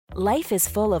Life is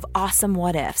full of awesome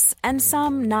what-ifs, and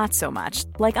some not so much,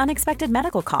 like unexpected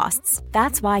medical costs.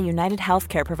 That's why United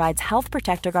Healthcare provides Health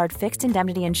Protector Guard fixed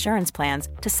indemnity insurance plans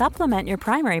to supplement your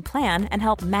primary plan and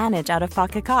help manage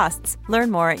out-of-pocket costs.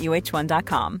 Learn more at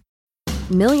UH1.com.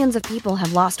 Millions of people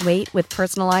have lost weight with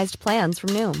personalized plans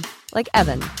from Noom. Like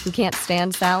Evan, who can't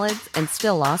stand salads and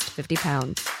still lost 50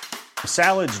 pounds.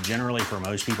 Salads generally for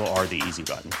most people are the easy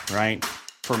button, right?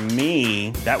 For me,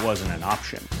 that wasn't an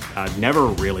option. I never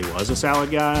really was a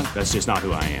salad guy. That's just not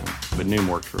who I am. But Noom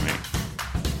worked for me.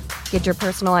 Get your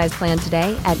personalized plan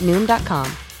today at Noom.com.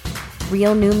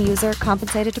 Real Noom user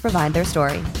compensated to provide their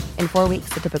story. In 4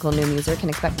 weeks, the typical Noom user can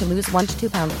expect to lose 1 to 2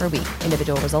 pounds per week.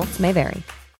 Individual results may vary.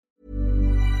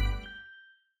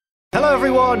 Hello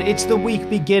everyone, it's the week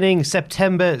beginning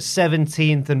September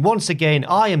 17th, and once again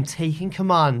I am taking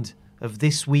command of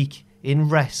This Week in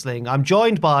Wrestling. I'm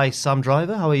joined by Sam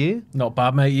Driver. How are you? Not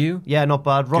bad, mate. You? Yeah, not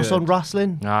bad. Ross Good. on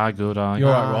wrestling. Good eye.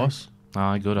 You're right, Ross.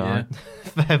 Good Yeah. eye.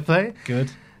 Fair play.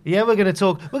 Good. Yeah, we're going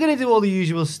to do all the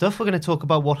usual stuff. We're going to talk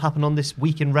about what happened on This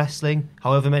Week in Wrestling,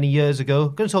 however many years ago. We're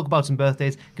going to talk about some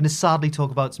birthdays. Going to sadly talk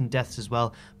about some deaths as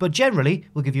well. But generally,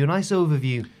 we'll give you a nice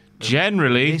overview.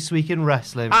 Generally. This Week in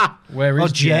Wrestling. Where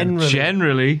is Jen?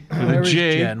 Generally. With Where a is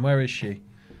J. Jen? Where is she?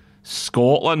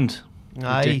 Scotland.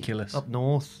 Aye, Ridiculous. up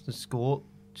north, the score.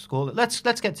 Let's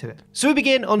get to it. So we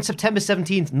begin on September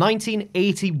 17th,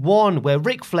 1981, where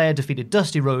Ric Flair defeated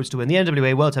Dusty Rhodes to win the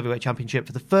NWA World Heavyweight Championship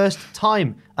for the first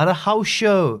time at a house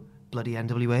show. Bloody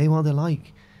NWA, what are they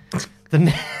like?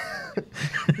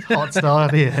 Hot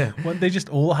start here. Weren't they just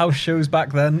all house shows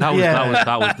back then? That was, Yeah.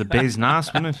 that was the business,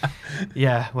 wasn't it?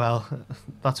 Yeah, well,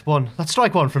 that's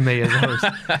strike one from me as always.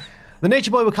 The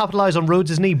Nature Boy would capitalise on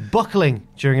Rhodes' knee buckling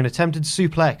during an attempted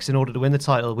suplex in order to win the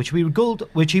title, which he would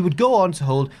go on to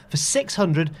hold for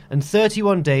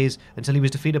 631 days until he was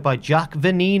defeated by Jack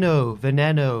Veneno.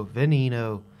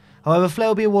 However, Flair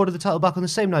will be awarded the title back on the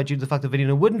same night due to the fact that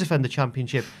Veneno wouldn't defend the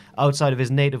championship outside of his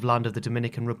native land of the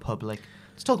Dominican Republic.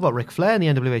 Let's talk about Ric Flair and the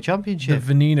NWA The Championship.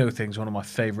 Veneno thing's one of my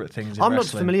favourite things in I'm not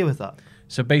wrestling. familiar with that.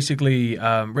 So basically,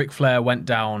 Ric Flair went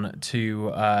down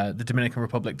to the Dominican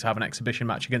Republic to have an exhibition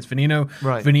match against Veneno.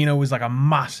 Right. Veneno was like a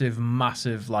massive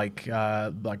like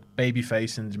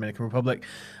babyface in the Dominican Republic,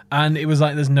 and it was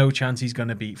like there's no chance he's going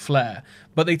to beat Flair.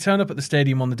 But they turn up at the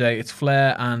stadium on the day. It's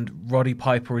Flair and Roddy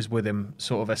Piper is with him,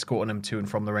 sort of escorting him to and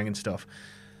from the ring and stuff.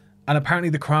 And apparently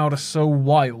the crowd are so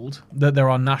wild that there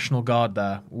are National Guard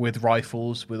there with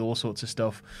rifles, with all sorts of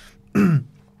stuff.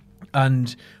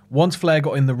 And once Flair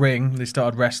got in the ring, they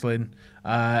started wrestling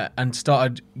and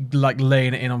started like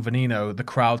laying it in on Veneno. The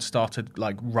crowd started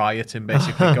like rioting,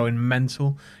 basically going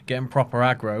mental, getting proper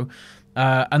aggro.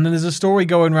 And then there's a story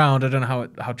going around. I don't know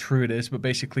how true it is, but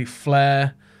basically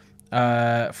Flair's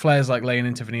like laying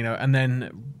into Veneno, and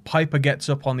then Piper gets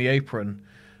up on the apron.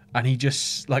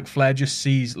 And Flair just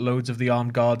sees loads of the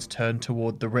armed guards turn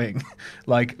toward the ring,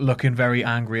 like looking very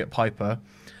angry at Piper.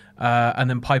 And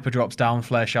then Piper drops down,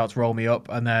 Flair shouts, "Roll me up,"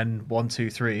 and then 1, 2,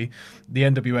 3. The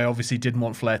NWA obviously didn't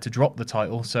want Flair to drop the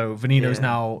title, so Veneno is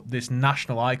now this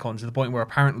national icon to the point where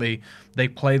apparently they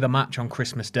play the match on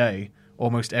Christmas Day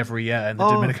almost every year in the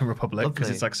Dominican Republic because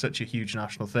lovely. it's like such a huge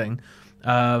national thing.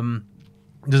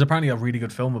 There's apparently a really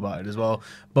good film about it as well,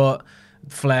 but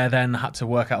Flair then had to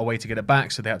work out a way to get it back,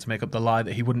 so they had to make up the lie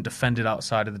that he wouldn't defend it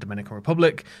outside of the Dominican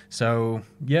Republic. So,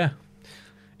 yeah.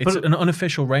 It's an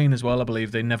unofficial reign as well, I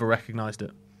believe. They never recognised it.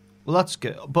 Well, that's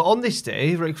good. But on this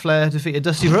day, Ric Flair defeated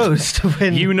Dusty Rhodes to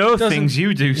win. You know things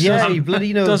you do, Sam. Yeah, you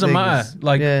bloody know Doesn't things.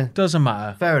 matter. Doesn't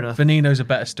matter. Fair enough. Veneno's a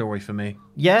better story for me.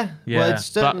 Yeah? Yeah. Well, it's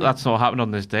certainly... That's all happened on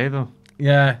this day, though.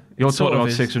 Yeah. You're it sort talking of about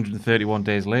is. 631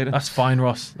 days later. That's fine,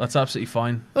 Ross. That's absolutely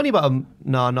fine. Only about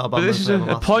not about... But this is Ric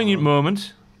Flair, a poignant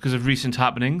moment because of recent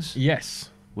happenings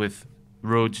Yes. with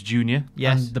Rhodes Jr.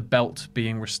 Yes. And the belt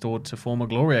being restored to former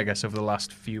glory, I guess, over the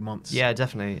last few months. Yeah,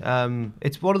 definitely.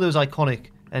 It's one of those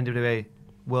iconic NWA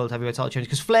World Heavyweight title changes.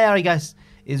 Because Flair, I guess,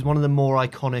 is one of the more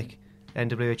iconic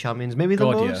NWA champions. Maybe the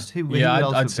most. Yeah, Who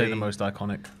else I'd would say be? the most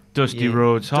iconic. Dusty Yeah.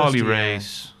 Rhodes, Harley Dusty, yeah.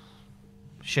 Race.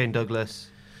 Shane Douglas.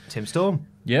 Tim Storm.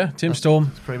 Yeah, Tim Storm.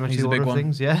 That's pretty much He's the the order big of one.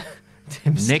 things, yeah.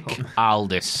 Tim Nick Storm.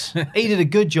 Aldis. He did a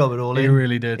good job at All In. He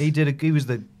really did. He was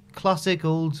the classic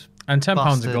old... And £10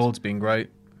 bastard. of gold's been great.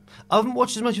 I haven't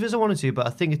watched as much of it as I wanted to, but I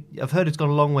think I've heard it's gone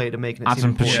a long way to making it seem Adam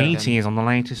important Pacitti again. is on the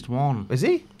latest one. Is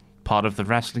he? Part of the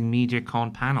Wrestling Media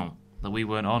Con panel that we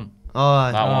weren't on.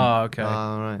 Oh, That one. Oh, okay.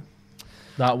 right.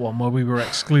 That one where we were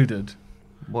excluded.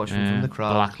 Watching from the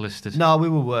crowd. Blacklisted. No, we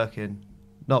were working.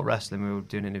 Not wrestling, we were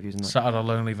doing interviews and that. Sat at a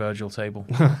lonely Virgil table.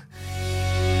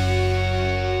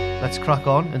 Let's crack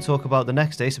on and talk about the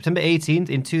next day, September 18th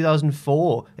in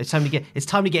 2004. It's time to get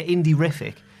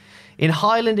indie-rific. In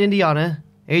Highland, Indiana,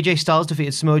 AJ Styles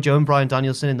defeated Samoa Joe and Bryan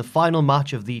Danielson in the final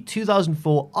match of the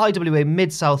 2004 IWA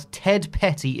Mid-South Ted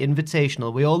Petty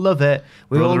Invitational. We all love it.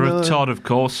 Brother of Todd, of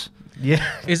course. Yeah.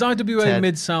 Is IWA Ted.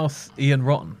 Mid-South Ian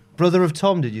Rotten? Brother of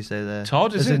Tom, did you say there?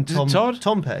 Todd, is As in it? Is it Todd?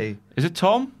 Tom Petty. Is it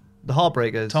Tom? The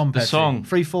Heartbreakers. Tom The Petty. song.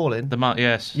 Free Falling. The man,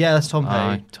 yes. Yeah, that's Tom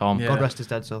Petty. Aye, Tom. Yeah. God rest his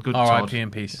dead soul. Good Todd. R.I.P. in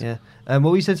peace. Yeah. What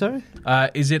were you saying, sorry?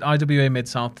 Is it IWA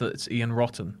Mid-South that's Ian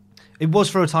Rotten? It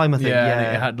was for a time, I think. Yeah, Yeah.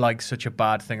 and it had like such a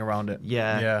bad thing around it.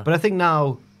 Yeah. But I think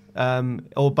now,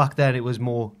 or back then, it was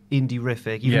more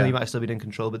indie-rific, even Yeah. though you might have still been in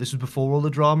control. But this was before all the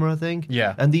drama, I think.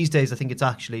 Yeah. And these days, I think it's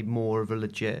actually more of a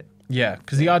legit. Yeah,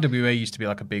 because the IWA used to be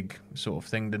like a big sort of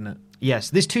thing, didn't it? Yes,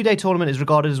 this 2-day tournament is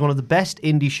regarded as one of the best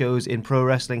indie shows in pro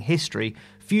wrestling history.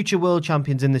 Future world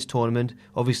champions in this tournament,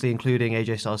 obviously including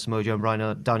AJ Styles, Samoa Joe, and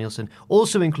Bryan Danielson,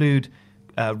 also include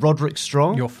Roderick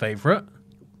Strong. Your favourite?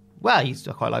 Well, I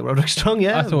quite like Roderick Strong,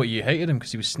 yeah. I thought you hated him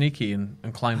because he was sneaky and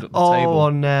climbed up the Oh, table.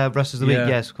 on Wrestlers of the Yeah. Week,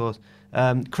 yes, of course.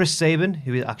 Chris Sabin,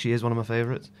 who actually is one of my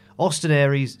favourites. Austin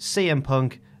Aries, CM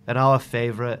Punk, and our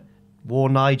favourite, War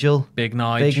Nigel. Big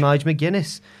Nige. Big Nige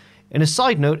McGuinness. In a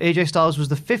side note, AJ Styles was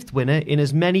the 5th winner in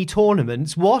as many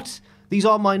tournaments. What? These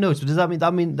aren't my notes, but does that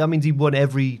means he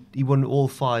won all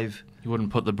 5? You wouldn't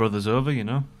put the brothers over, you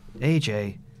know?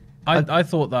 AJ. I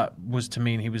thought that was to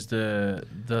mean he was the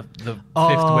 5th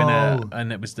Oh. winner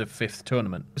and it was the 5th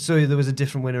tournament. So there was a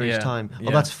different winner Yeah, each time. Oh,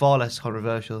 yeah. that's far less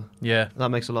controversial. Yeah. That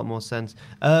makes a lot more sense.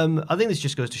 I think this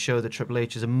just goes to show that Triple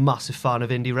H is a massive fan of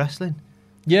indie wrestling.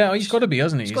 Yeah, he's got to be,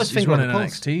 hasn't he? He's got his He's finger on running the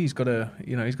pulse. NXT. He's got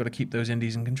to keep those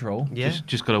indies in control. Yeah.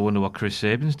 Just got to wonder what Chris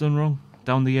Sabin's done wrong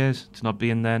down the years to not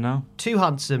be in there now. Too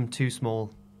handsome, too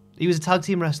small. He was a tag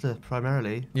team wrestler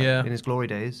primarily. Yeah. In his glory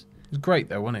days. He was great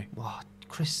though, wasn't he? Oh,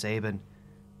 Chris Sabin,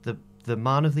 the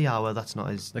man of the hour. That's not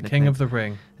his. The nickname. king of the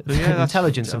ring. But yeah, that's-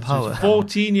 Intelligence and power.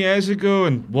 14 years ago,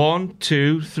 and 1,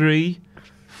 2, 3,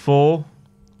 4,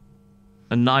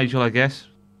 and Nigel, I guess.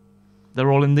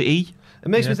 They're all in the E. It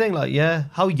makes me Yeah. think, like, yeah,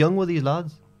 how young were these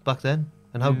lads back then,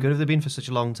 and how good have they been for such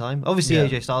a long time? Obviously, Yeah.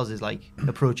 AJ Styles is like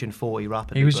approaching 40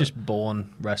 rapidly. He was but just born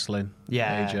wrestling.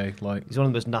 Yeah. AJ, like he's one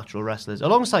of the most natural wrestlers,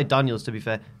 alongside Daniels. To be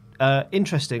fair,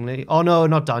 interestingly, oh no,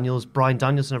 not Daniels, Bryan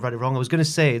Danielson. I've read it wrong. I was going to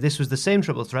say this was the same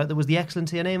triple threat that was the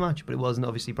excellent TNA match, but it wasn't.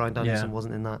 Obviously, Bryan Danielson Yeah.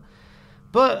 wasn't in that.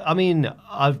 But I mean,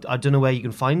 I don't know where you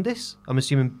can find this. I'm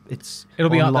assuming it'll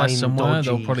be out there online, somewhere. dodgy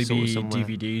There'll probably sort of be somewhere.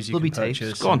 DVDs you There'll can be tapes.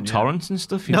 purchase. Go on and, yeah. torrents and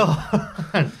stuff. You know?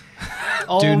 No.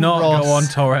 Oh, Do not go Ross. on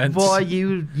torrents. Boy,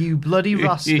 you bloody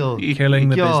rascal. Killing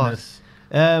the God. business.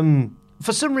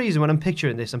 For some reason, when I'm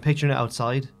picturing this, I'm picturing it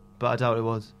outside, but I doubt it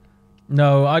was.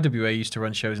 No, IWA used to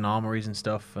run shows in armories and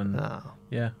stuff, and No.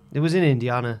 yeah. It was in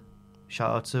Indiana.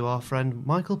 Shout out to our friend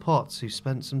Michael Potts, who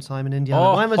spent some time in Indiana.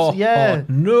 Oh, Why am I- yeah.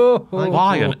 no!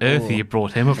 Why on earth have you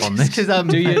brought him up on this? Because I'm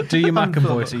Do your Mac and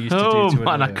voice that you used to Oh do to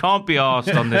man, I another. can't be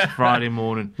arsed on this Friday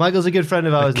morning. Michael's a good friend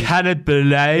of ours. Cannot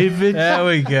believe it. There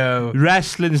we go.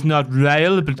 Wrestling's not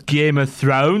real, but Game of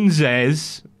Thrones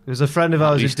is. He was a friend of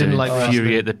ours who Used to didn't like wrestling.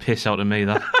 infuriate the piss out of me.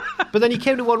 That But then he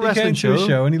came to one He wrestling came to a show.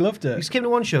 show and he loved He it. just came to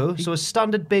one show, so a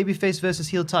standard babyface versus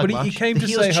heel tag But he match. came the to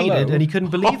heels say cheated, hello. and he couldn't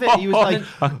believe it. He was like,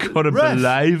 I couldn't "Ref,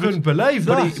 believe couldn't it. believe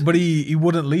that. But he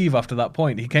wouldn't leave after that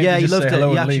point. He came Yeah, to he just loved say it. hello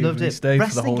He and actually leave. loved And he it. stayed for the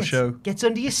Wrestling whole gets, show. gets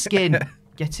under your skin,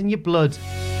 gets in your blood.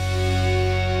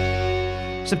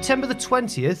 September the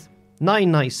 20th,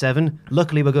 1997.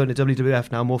 Luckily, we're going to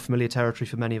WWF now, more familiar territory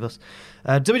for many of us.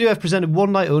 WWF presented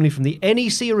one night only from the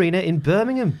NEC Arena in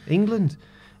Birmingham, England.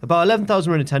 About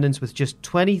 11,000 were in attendance with just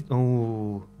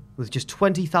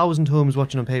 20,000 homes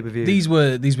watching on pay-per-view. These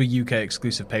were UK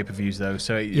exclusive pay-per-views though,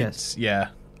 so Yes. yeah.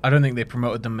 I don't think they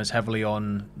promoted them as heavily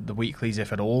on the weeklies,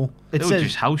 if at all. They It were says,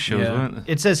 just house shows, Yeah. weren't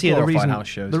they? it says here Glorified house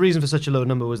shows. the reason for such a low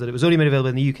number was that it was only made available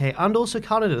in the UK and also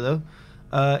Canada, though.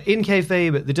 In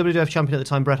kayfabe, the WWF champion at the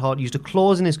time, Bret Hart, used a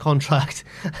clause in his contract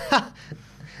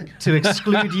to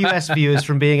exclude US viewers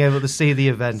from being able to see the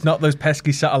event. Not those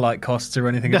pesky satellite costs or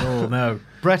anything at all, no.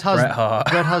 Bret Bret Hart.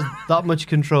 has that much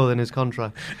control in his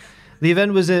contract. The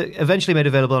event was eventually made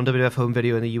available on WWF Home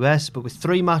Video in the US, but with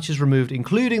 3 matches removed,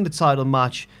 including the title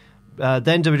match.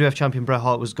 Then WWF champion Bret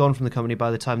Hart was gone from the company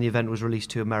by the time the event was released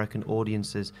to American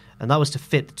audiences. And that was to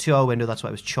fit the 2-hour window, that's why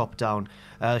it was chopped down.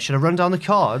 Should I run down the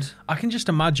card? I can just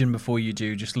imagine before you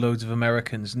do, just loads of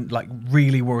Americans like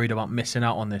really worried about missing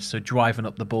out on this, so driving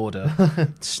up the border,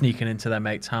 sneaking into their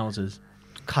mates' houses.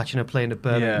 Catching a plane to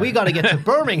Birmingham. Yeah. We got to get to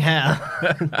Birmingham.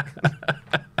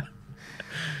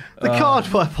 The card,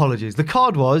 well, apologies. The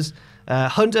card was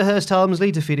Hunter Hearst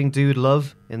Helmsley defeating Dude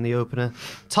Love in the opener.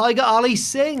 Tiger Ali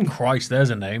Singh, Christ, there's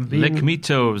a name. Lick me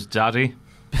toes, daddy.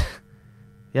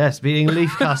 yes, beating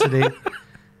Leif Cassidy.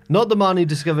 Not the man who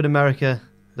discovered America,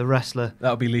 the wrestler. That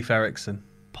would be Leif Erikson.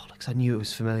 Bollocks, I knew it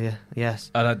was familiar.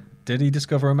 Yes. And did he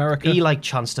discover America? He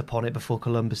chanced upon it before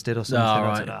Columbus did or something. Oh, I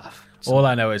right. don't know. All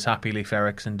I know is Happy Leif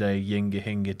Erikson Day, Yinga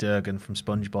Hinga Durgan from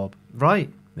SpongeBob. Right.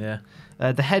 Yeah.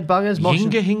 The Headbangers.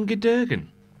 Yinga Hinga Durgan.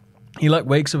 He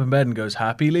wakes up in bed and goes,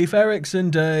 Happy Leif Erikson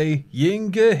Day,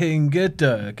 Yinga Hinga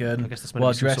Durgan, I guess that's meant to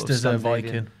while be some dressed sort of as a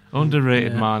Scandinavian. Viking.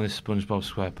 Underrated Yeah. man is SpongeBob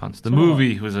SquarePants. The one of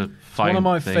movie was a fine One of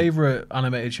my thing. favourite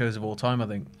animated shows of all time, I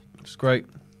think. It's great.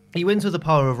 He wins with the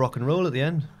power of rock and roll at the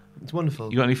end. It's wonderful.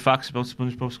 You got any facts about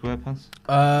SpongeBob SquarePants?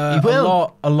 You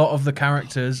will. A lot of the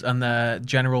characters and their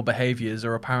general behaviours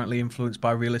are apparently influenced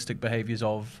by realistic behaviours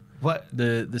of What?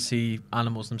 the sea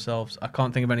animals themselves. I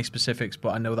can't think of any specifics, but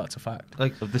I know that's a fact.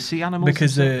 Like, Of the sea animals?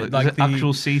 Because, is like it the-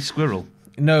 actual sea squirrel?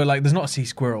 No, there's not a sea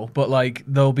squirrel, but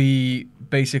there'll be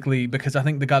basically, because I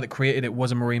think the guy that created it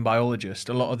was a marine biologist,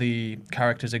 a lot of the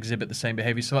characters exhibit the same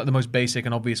behaviour. So the most basic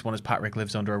and obvious one is Patrick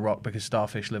lives under a rock because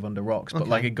starfish live under rocks. But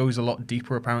Okay. it goes a lot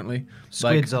deeper apparently.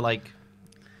 squids are Live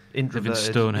in introverted.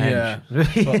 Stonehenge. Yeah.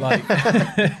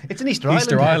 But It's an Easter Island.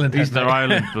 Easter Island. Easter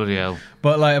Island, bloody hell.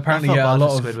 But apparently, I felt yeah, a bad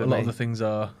lot for of Squidward, a lot of mate. the things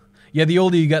are. Yeah, the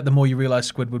older you get, the more you realise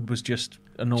Squidward was just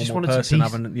a normal wanted some person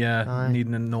peace. having, Aye.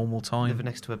 needing a normal time. Living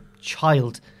next to a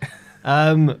child.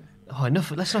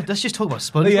 Enough. Let's just talk about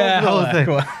SpongeBob. Yeah, for the whole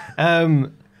go thing.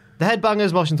 on. The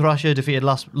Headbangers, Mosh and Thrasher defeated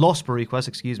Lost Boricuas.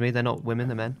 Excuse me, they're not women,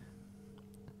 they're men.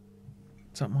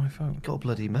 Is that my phone? Got a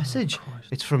bloody message. Christ.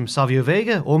 It's from Savio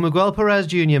Vega or Miguel Perez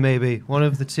Jr. Maybe one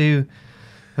of the two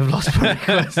have lost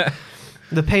Boricuas.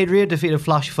 The Patriot defeated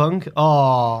Flash Funk.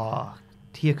 Oh,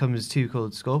 here comes Too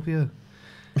Cold Scorpio.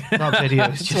 That video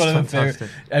is It's just one of the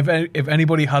fantastic. If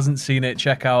anybody hasn't seen it,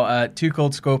 check out Too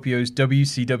Cold Scorpio's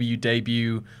WCW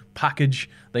debut package.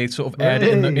 They sort of aired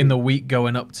it in the week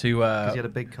going up to. Because he had a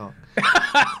big cock.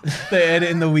 They aired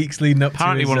it in the weeks leading up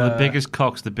Apparently to. one of the biggest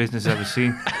cocks the business ever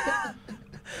seen.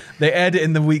 They aired it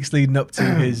in the weeks leading up to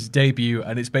his debut,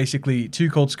 and it's basically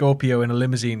Too Cold Scorpio in a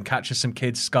limousine catches some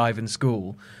kids skiving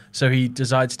school. So he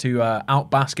decides to out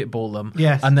basketball them,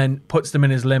 Yes. and then puts them in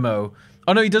his limo.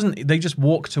 Oh no, he doesn't. They just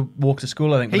walk to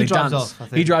school. I think. He They drives dance. off, I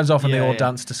think. He drives off, and they Yeah, all yeah.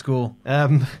 dance to school.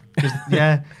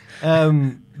 Yeah.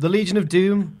 The Legion of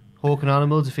Doom, Hawk and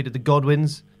Animal defeated the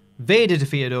Godwins. Vader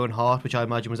defeated Owen Hart, which I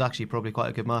imagine was actually probably quite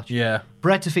a good match. Yeah.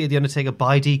 Brett defeated The Undertaker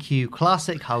by DQ.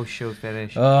 Classic house show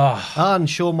finish. Oh, And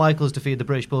Shawn Michaels defeated the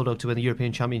British Bulldog to win the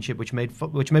European Championship, which made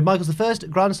Michaels the first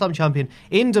Grand Slam champion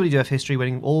in WWF history,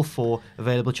 winning all 4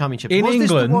 available championships. In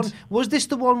England? Was this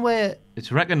the one where...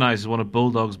 It's recognised as one of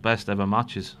Bulldog's best ever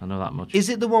matches. I know that much. Is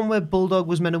it the one where Bulldog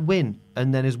was meant to win,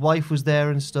 and then his wife was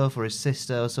there and stuff, or his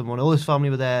sister or someone, all his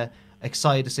family were there,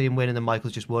 excited to see him win, and then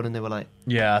Michaels just won, and they were like,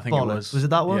 yeah. I think bollocks. it was. Was it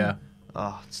that one? Yeah.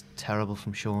 Oh, it's terrible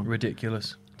from Shawn.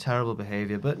 Ridiculous. Terrible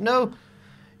behaviour. But no,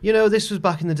 this was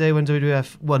back in the day when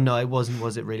WWF... Well, no, it wasn't,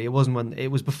 was it really? It wasn't when... It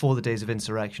was before the days of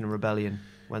Insurrection and Rebellion.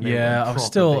 When they Yeah, went I was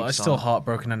proper still big time.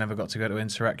 heartbroken. I never got to go to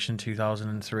Insurrection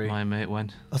 2003. My mate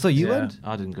went. I thought you Yeah. went.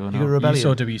 I didn't go. You No. go to Rebellion. You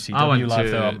saw WCW I went live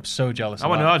to- though. I'm so jealous. I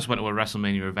went. of I that. just went to a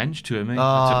WrestleMania Revenge tour, mate.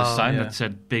 I took a sign yeah. that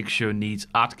said "Big Show needs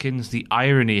Atkins." The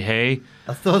irony, hey.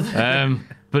 I thought...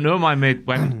 But no, my mate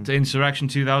went to Insurrection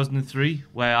 2003,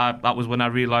 where that was when I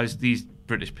realised these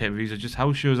British pay-per-views are just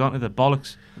house shows, aren't they? They're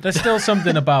bollocks. There's still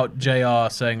something about JR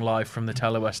saying live from the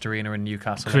Telewest Arena in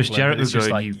Newcastle. Chris England, Jericho it's just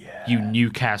going, like, you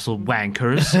Newcastle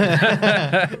wankers.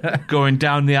 Going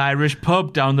down the Irish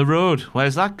pub down the road.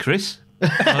 Where's that, Chris?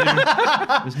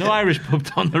 There's no Irish pub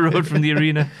down the road from the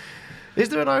arena. Is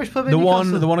there an Irish pub in the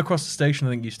Newcastle? one across the station,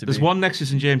 I think, used to be. There's one next to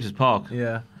St James's Park.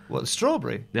 Yeah. What,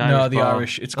 Strawberry? The No, the bar.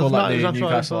 Irish. It's Oh, called it's like not- the it's not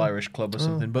Newcastle Irish Irish Club or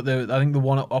something. But I think the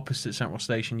one opposite Central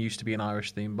Station used to be an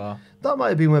Irish theme bar. That might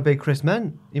have been where Big Chris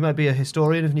meant. He might be a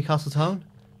historian of Newcastle Town.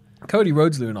 Cody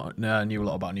Rhodes knew a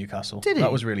lot about Newcastle. Did he?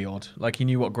 That was really odd. Like, he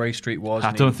knew what Grey Street was. I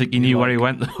and don't think he knew where he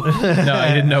went, though. No,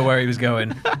 he didn't know where he was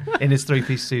going. In his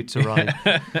 3-piece suit to ride.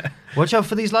 Watch out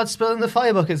for these lads spilling the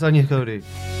fire buckets on you, Cody.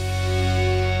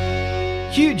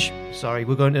 Huge. Sorry,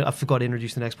 I forgot to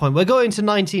introduce the next point. We're going to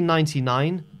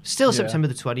 1999, still Yeah. September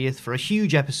the 20th, for a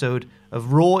huge episode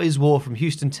of Raw is War from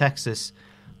Houston, Texas.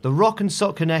 The Rock and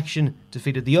Sock Connection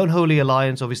defeated the Unholy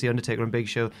Alliance, obviously Undertaker and Big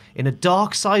Show, in a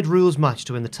Dark Side Rules match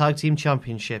to win the Tag Team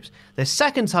Championships. Their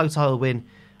second tag title win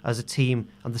as a team,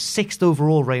 and the 6th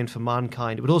overall reign for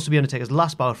Mankind. It would also be Undertaker's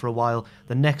last bout for a while.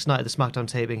 The next night of the SmackDown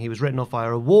taping, he was written off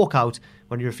via a walkout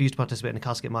when he refused to participate in a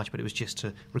casket match, but it was just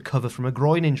to recover from a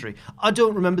groin injury. I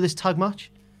don't remember this tag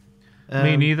match.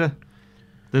 Me neither.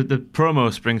 The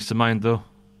promo springs to mind, though.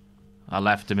 I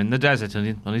left him in the desert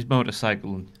on his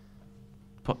motorcycle and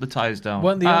put the tyres down.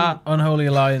 Weren't the Unholy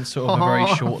Alliance sort of a very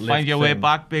short-lived Find your way thing?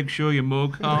 back, Big Show, you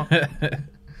mug.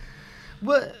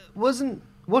 Was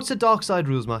What's a Dark Side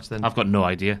rules match then? I've got no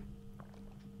idea.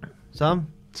 Sam?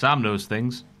 Sam knows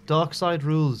things. Dark Side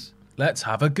rules. Let's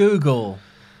have a Google.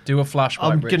 Do a flashback,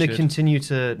 I'm going to Richard. continue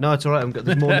to... No, it's all right.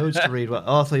 There's more notes to read. Oh,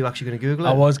 I thought you were actually going to Google it.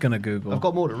 I was going to Google. I've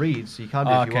got more to read, so you can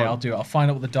do it if you Okay, want. I'll do it. I'll find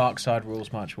out what the Dark Side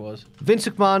rules match was. Vince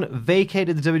McMahon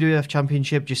vacated the WWF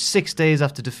Championship just 6 days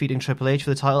after defeating Triple H for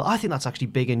the title. I think that's actually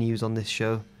bigger news on this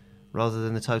show, rather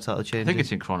than the title change. I think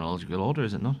it's in chronological order,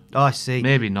 is it not? Oh, I see.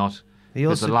 Maybe not. He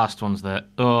Because also... the last one's the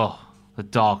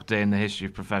dark day in the history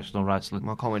of professional wrestling.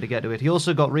 I can't wait to get to it. He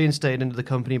also got reinstated into the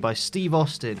company by Steve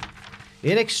Austin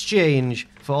in exchange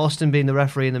for Austin being the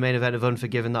referee in the main event of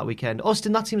Unforgiven that weekend.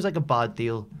 Austin, that seems like a bad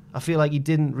deal. I feel like he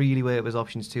didn't really weigh up his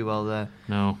options too well there.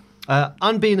 No.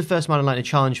 And being the first man in line to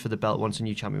challenge for the belt once a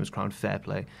new champion was crowned, fair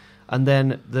play. And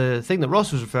then the thing that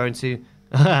Ross was referring to,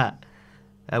 we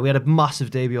had a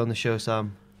massive debut on the show,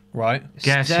 Sam. Right.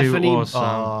 Guess who it was,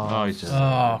 Sam? He's just...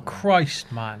 Oh,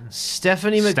 Christ, man.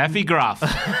 Steffi Graf.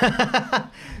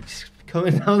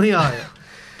 Coming down the aisle.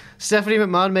 Stephanie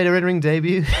McMahon made her in-ring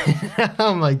debut.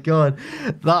 Oh my god,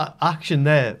 that action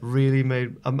there really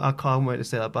made... I can't wait to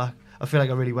say that back. I feel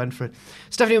like I really went for it.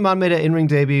 Stephanie McMahon made her in-ring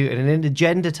debut in an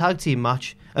intergender tag team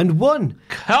match and won.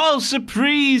 Quelle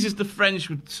surprise, as the French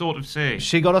would sort of say.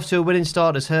 She got off to a winning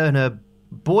start as her and her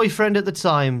boyfriend at the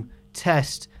time,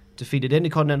 Test, defeated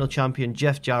Intercontinental Champion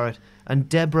Jeff Jarrett and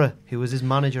Deborah, who was his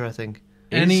manager, I think.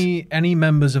 Any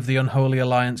members of the Unholy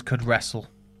Alliance could wrestle.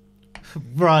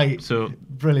 Right. So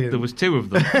brilliant. there was two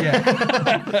of them.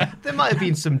 Yeah. There might have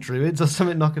been some druids or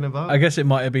something knocking about. I guess it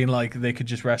might have been like they could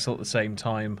just wrestle at the same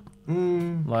time.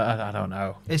 Like I don't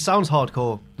know. It sounds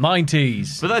hardcore.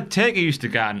 90s. But that Taker used to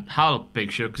get and help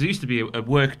Big Show, because it used to be a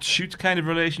work-shoot kind of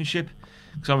relationship.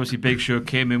 Because obviously Big Show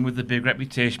came in with a big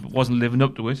reputation but wasn't living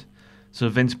up to it. So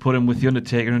Vince put him with The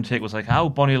Undertaker, and Undertaker was like, "How,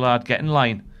 Bonnie lad, get in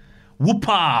line.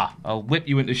 Whoopah! I'll whip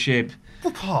you into shape."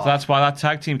 So that's why that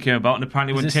tag team came about, and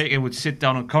apparently when Taker would sit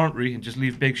down on commentary and just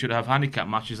leave Big Show to have handicap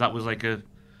matches, that was like a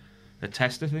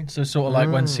tester thing. So sort of like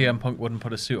when CM Punk wouldn't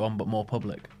put a suit on but more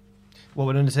public. What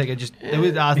would Undertaker just...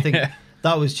 I think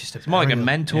that was just a... It's more like a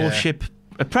mentorship,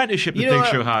 apprenticeship that Big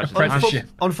Show had. Apprenticeship.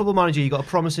 On Football Manager, you got a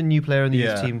promising new player in the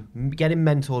youth Yeah. team. Get him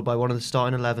mentored by one of the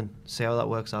starting 11. See how that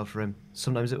works out for him.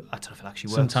 Sometimes I don't know if it actually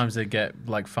works. Sometimes they get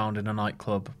like found in a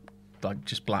nightclub, like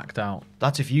just blacked out.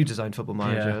 That's if you designed Football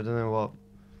Manager. Yeah. I don't know what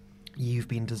you've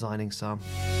been designing, Sam.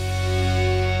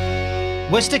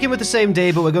 We're sticking with the same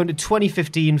day, but we're going to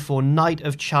 2015 for Night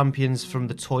of Champions from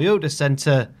the Toyota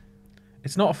Center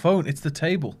It's not a phone, it's the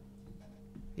table.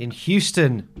 in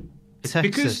Houston, Texas.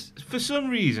 Because for some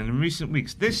reason in recent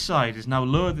weeks, this side is now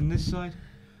lower than this side.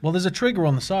 Well, there's a trigger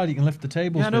on the side you can lift the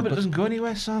tables Yeah, I know, with, but it doesn't go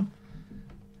anywhere, Sam.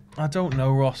 I don't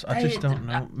know, Ross. I just don't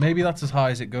know. Maybe that's as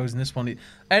high as it goes in this one.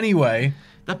 Anyway,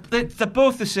 They're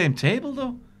both the same table,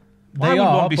 though. Why They would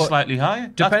are, one be but slightly higher?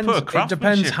 depends. That's poor It craftsmanship,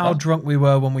 depends how that. drunk we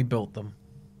were when we built them,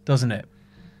 doesn't it?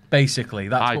 Basically,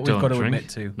 that's I what don't we've got to drink. admit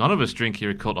to. None of us drink here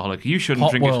at Cultaholic. You shouldn't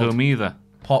Pop drink World. at home either.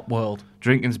 Pop World,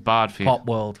 Drinking's bad for you. Pop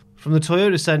World. From the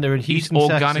Toyota Center in Eat Houston,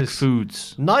 organic Texas.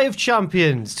 foods. Night of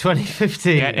Champions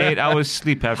 2015. Get 8 hours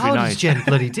sleep every How night. does Jen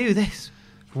bloody do this?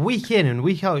 Week in and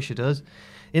week out she does.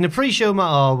 In a pre-show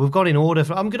matter, we've gone in order.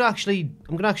 I'm gonna actually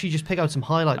just pick out some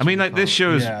highlights. I mean, from like, the this card.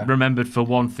 show is Yeah. remembered for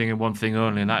one thing and one thing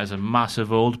only, and that is a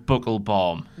massive old buckle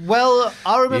bomb. Well,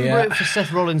 I remember Yeah. it for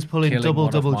Seth Rollins pulling Killing double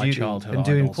one of my duty childhood and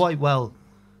doing idols. quite well.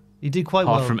 He did quite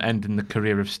Apart well. from ending the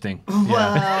career of Sting.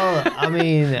 Well, I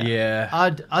mean, Yeah.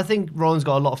 I think Rollins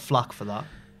got a lot of flack for that.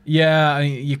 Yeah, I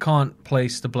mean, you can't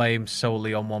place the blame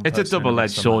solely on one It's person. a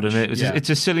double-edged in sword, so isn't it? much. It's, Yeah. it's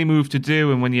a silly move to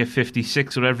do, and when you're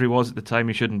 56 or whatever it was at the time,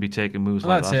 you shouldn't be taking moves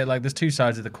Well, like that's that. it. Like, there's two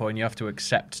sides of the coin. You have to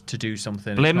accept to do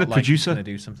something. Blame It's the not like producer. you're gonna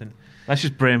do something. Let's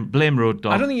just blame Road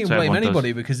Dogg. I don't think you so can blame everyone does.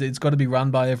 anybody because it's got to be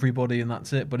ran by everybody, and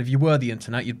that's it. But if you were the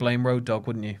internet, you'd blame Road Dogg,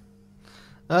 wouldn't you?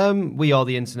 We are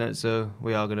the internet, so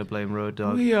we are going to blame Road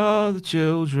Dogg. We are the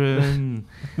children.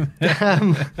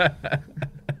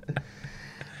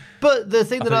 But the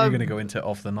thing I that thought you I'm were going to go into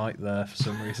Off the Night there for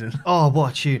some reason. oh,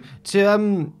 what tune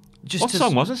to just What to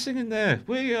song was I singing there?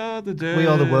 We are the day. We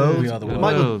Are the World. We Are the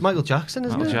World. Michael Jackson,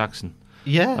 isn't Michael it? Jackson.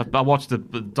 Yeah. I watched the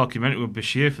documentary with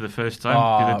Bashir for the first time the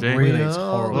Ah, other day. really? We It's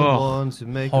are horrible. the Oh, ones who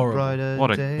make horrible. a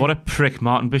brighter day. What a prick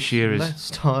Martin Bashir is. Let's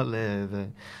start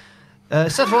living.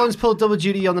 Seth Rollins pulled double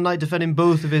duty on the night, defending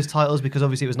both of his titles because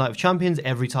obviously it was Night of Champions.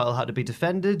 Every title had to be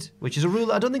defended, which is a rule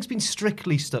that I don't think's been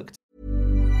strictly stuck to.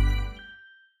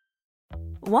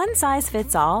 One size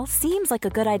fits all seems like a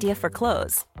good idea for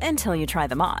clothes until you try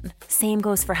them on. Same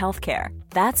goes for healthcare.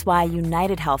 That's why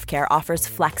United Healthcare offers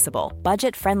flexible,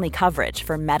 budget-friendly coverage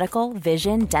for medical,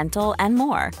 vision, dental, and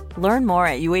more. Learn more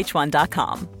at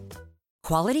uh1.com.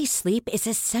 Quality sleep is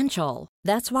essential.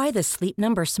 That's why the Sleep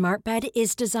Number Smart Bed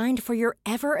is designed for your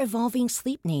ever-evolving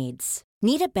sleep needs.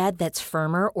 Need a bed that's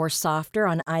firmer or softer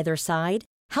on either side?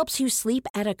 Helps you sleep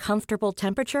at a comfortable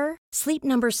temperature? Sleep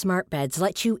Number Smart Beds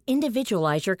let you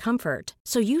individualize your comfort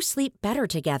so you sleep better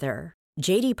together.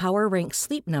 JD Power ranks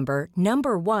Sleep Number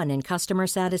number 1 in customer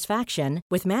satisfaction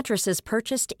with mattresses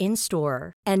purchased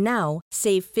in-store. And now,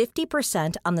 save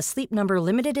 50% on the Sleep Number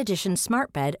Limited Edition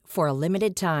Smart Bed for a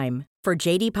limited time. For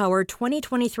JD Power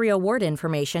 2023 award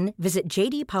information, visit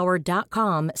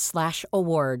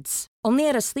jdpower.com/awards. Only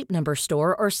at a Sleep Number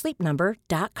store or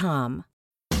sleepnumber.com.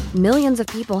 Millions of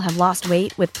people have lost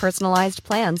weight with personalized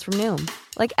plans from Noom.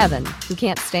 Like Evan, who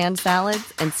can't stand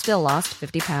salads and still lost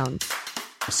 50 pounds.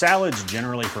 Salads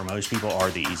generally for most people are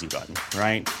the easy button,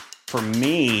 right? For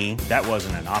me, that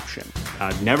wasn't an option.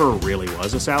 I never really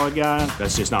was a salad guy.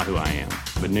 That's just not who I am.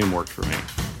 But Noom worked for me.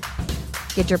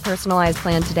 Get your personalized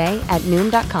plan today at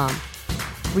Noom.com.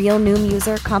 Real Noom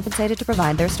user compensated to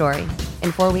provide their story.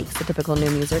 In 4 weeks, the typical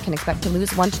Noom user can expect to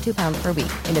lose 1 to 2 pounds per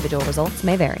week. Individual results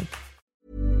may vary.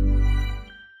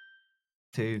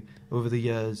 Over the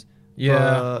years.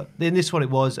 Yeah. In this one it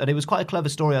was, and it was quite a clever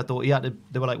story, I thought.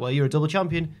 They were like, well, you're a double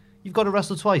champion. You've got to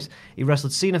wrestle twice. He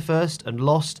wrestled Cena first and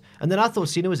lost. And then I thought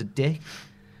Cena was a dick.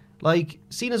 Like,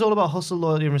 Cena's all about hustle,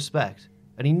 loyalty, and respect.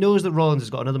 And he knows that Rollins has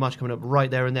got another match coming up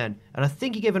right there and then. And I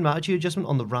think he gave him an attitude adjustment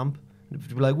on the ramp.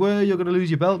 Be like, well, you're going to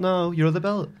lose your belt now. Your other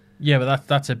belt. Yeah, but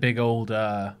that's a big old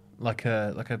like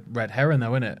a red herring,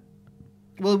 though, isn't it?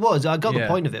 Well, it was. I got the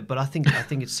point of it, but I think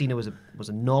Cena was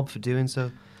a knob for doing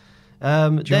so. Do you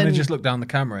want to just look down the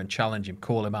camera and challenge him,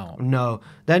 call him out? No.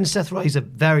 Then Seth Rollins, he's a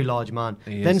very large man.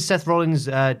 Then Seth Rollins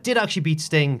did actually beat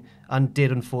Sting and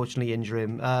did unfortunately injure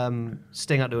him.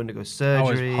 Sting had to undergo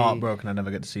surgery. I was heartbroken I never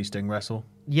get to see Sting wrestle.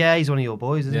 Yeah, he's one of your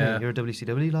boys, isn't he? You're a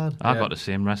WCW lad. I got to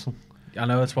see him wrestle. I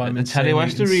know, that's why I'm At the Teddy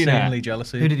West Arena. insanely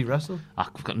jealous of you. Who did he wrestle?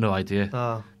 I've got no idea.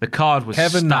 Oh. The card was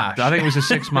Kevin stacked. Nash. I think it was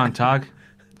a 6-man tag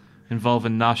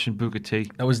involving Nash and Booker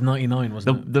T. That was 99,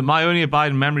 wasn't it? My only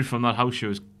abiding memory from that house show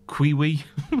is Kwee-wee.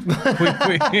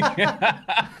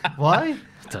 Why? I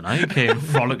don't know. He came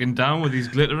frolicking down with his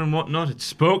glitter and whatnot. It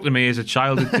spoke to me as a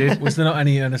child. It did. Was there not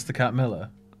any Ernest the Cat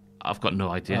Miller? I've got no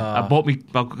idea. I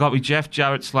got me Jeff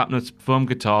Jarrett Slapnuts foam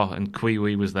guitar, and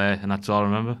Kwee-wee was there, and that's all I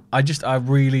remember. I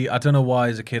don't know why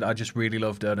as a kid, I just really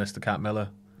loved Ernest the Cat Miller.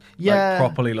 Yeah. Like,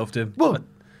 properly loved him. 1,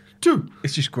 2.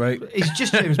 It's just great. He's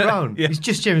just James Brown. Yeah. He's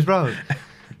just James Brown.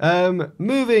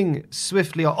 Moving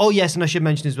swiftly on. Oh, yes, and I should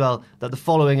mention as well that the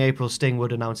following April, Sting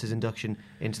would announce his induction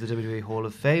into the WWE Hall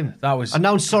of Fame. That was...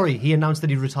 He announced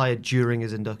that he retired during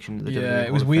his induction to the WWE Hall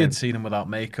it was of weird Fame. seeing him without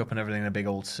makeup and everything in a big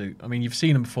old suit. I mean, you've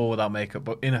seen him before without makeup,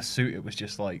 but in a suit, it was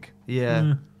just like...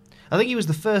 Yeah. I think he was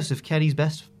the first of Kenny's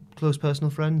best close personal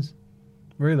friends.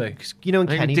 Really? You know, I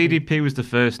think Kenny... DDP was the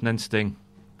first, and then Sting.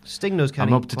 Sting knows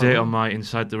Kenny. I'm up to date on my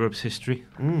Inside the Ropes history.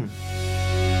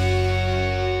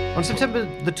 On September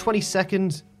the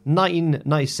 22nd,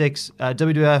 1996,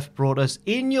 WWF brought us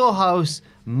In Your House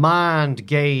Manned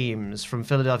Games from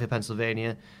Philadelphia,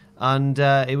 Pennsylvania. And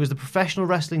it was the professional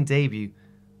wrestling debut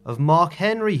of Mark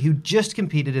Henry, who just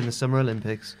competed in the Summer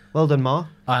Olympics. Well done, Mark.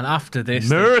 And after this,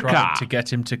 America! they tried to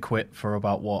get him to quit for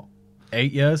about,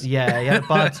 8 years? Yeah, he had a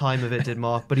bad time of it, did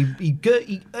Mark. But he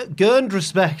gurned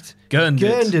respect. Gurned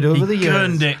it over the years.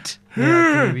 Gurned it.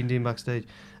 Yeah, we've been doing backstage.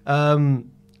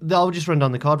 I'll just run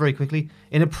down the card very quickly.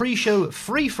 In a pre-show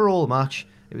free-for-all match,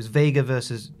 it was Vega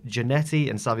versus Jannetty,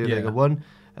 and Savio Vega won.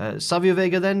 Savio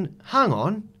Vega then, hang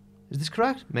on, is this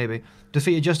correct? Maybe.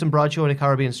 Defeated Justin Bradshaw in a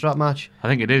Caribbean strap match. I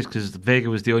think it is, because Vega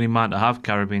was the only man to have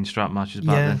Caribbean strap matches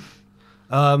back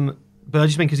then. But I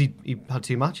just mean because he had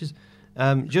 2 matches.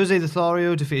 Jose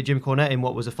Lothario defeated Jim Cornette in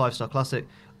what was a 5-star classic.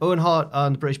 Owen Hart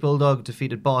and British Bulldog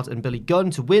defeated Bart and Billy Gunn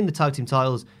to win the tag team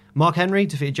titles. Mark Henry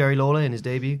defeated Jerry Lawler in his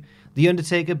debut. The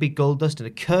Undertaker beat Goldust in a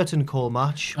curtain call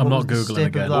match. I'm What not was the Googling stip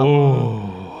again. of that?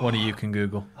 One of you can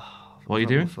Google. What are you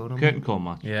doing? phone number. Curtain call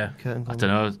match. Yeah. Curtain I call. don't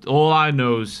know. All I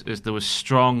know is there was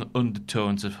strong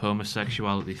undertones of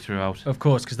homosexuality throughout. Of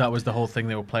course, because that was the whole thing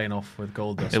they were playing off with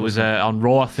Goldust. It was on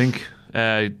Raw, I think.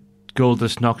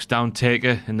 Goldust knocks down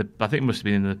Taker I think it must have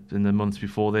been in the months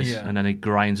before this, and then he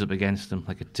grinds up against him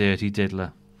like a dirty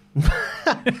diddler.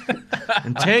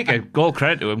 And Taker, all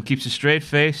credit to him, keeps a straight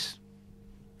face,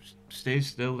 stays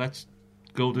still, lets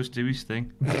Goldust do his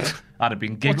thing. I'd have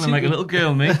been giggling like a little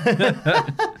girl, mate.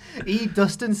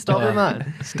 Dustin, stop it,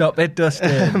 man. Stop it,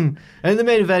 Dustin. And in the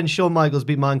main event, Shawn Michaels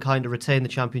beat Mankind to retain the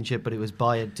championship, but it was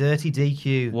by a dirty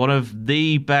DQ. One of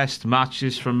the best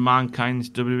matches from Mankind's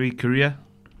WWE career.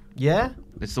 Yeah?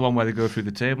 It's the one where they go through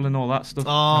the table and all that stuff.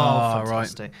 Oh,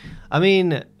 fantastic. right. I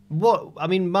mean,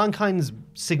 Mankind's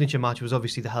signature match was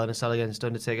obviously the Hell in a Cell against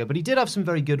Undertaker, but he did have some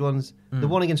very good ones. The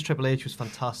one against Triple H was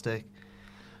fantastic.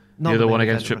 The other one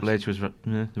against Triple H was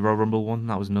the Royal Rumble one.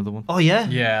 That was another one. Oh yeah,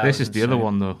 Yeah. This is the other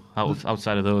one though.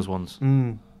 Outside of those ones,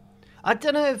 I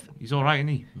don't know if he's all right, isn't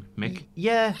he, Mick?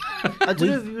 yeah, I don't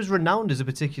know if he was renowned as a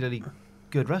particularly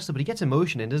good wrestler, but he gets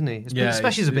emotion in, doesn't he?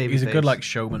 Especially as a baby. He's a good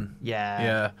showman. Yeah,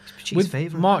 Yeah. Cheese With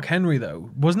favourite. Mark Henry though,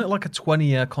 wasn't it like a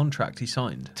 20-year contract he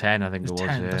signed? 10, I think it was.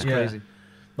 10, Yeah. that's Yeah. crazy.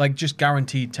 Like just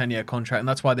guaranteed 10-year contract, and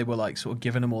that's why they were like sort of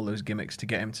giving him all those gimmicks to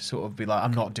get him to sort of be like,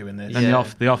 I'm not doing this. And Yeah.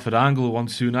 they offered Angle one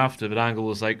soon after, but Angle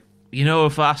was like,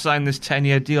 if I sign this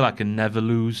 10-year deal, I can never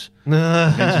lose.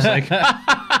 And he's just like,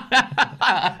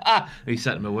 he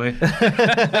sent him away.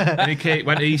 And he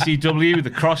went to ECW, the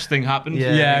cross thing happened.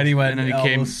 Yeah. Yeah, and he went, And then he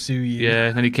I'll sue you. Yeah,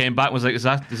 and then he came back and was like, is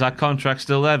that contract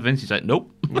still there, Vince? He's like, nope.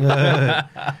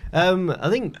 I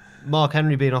think Mark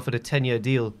Henry being offered a 10-year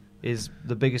deal is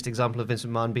the biggest example of Vince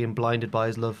McMahon being blinded by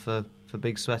his love for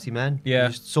big sweaty men. Yeah. You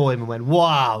just saw him and went,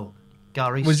 wow,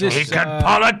 Gary. Was this- Strong." He can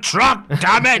pull a truck,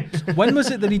 damn it! When was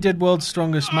it that he did World's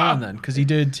Strongest Man then? Because he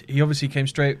obviously came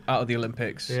straight out of the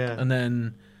Olympics. Yeah. And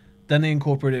then they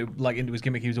incorporated it like into his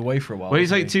gimmick. He was away for a while. Well,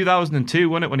 he's wasn't like he? 2002,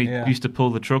 wasn't it, when he Yeah. used to pull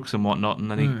the trucks and whatnot, and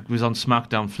then he was on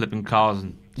SmackDown flipping cars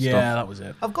and Yeah, stuff. that was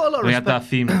it. I've got a lot of We had respect. that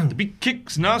theme. The beat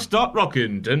kicks, now start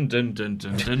rocking. Dun, dun, dun,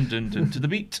 dun, dun, dun, dun, to the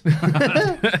beat.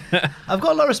 I've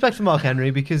got a lot of respect for Mark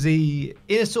Henry because he,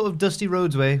 in a sort of Dusty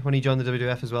Rhodes way, when he joined the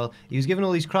WWF as well, he was given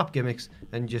all these crap gimmicks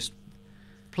and just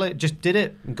did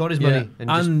it and got his money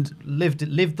and just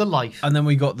lived the life. And then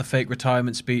we got the fake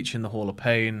retirement speech in the Hall of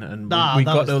Pain, and Nah, we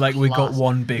that got was we got class.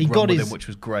 one big He run got with his- him, which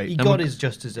was great. He got his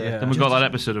just deserved. Yeah. Then we got that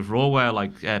episode of Raw where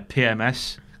like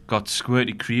PMS got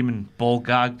squirty cream and ball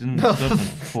gagged and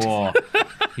stuff. Oh,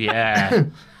 yeah. Swings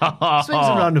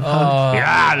around a pound. Yeah,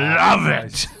 I love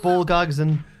it. Ball gags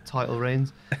and title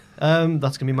reigns. That's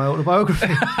going to be my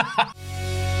autobiography.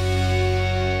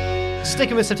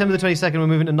 Sticking with September the 22nd, we're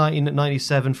moving to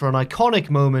 1997 for an iconic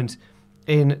moment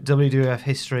in WWF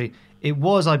history. It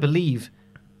was, I believe,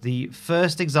 the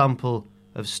first example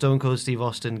of Stone Cold Steve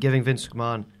Austin giving Vince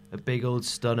McMahon a big old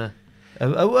stunner.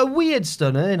 A weird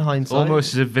stunner in hindsight.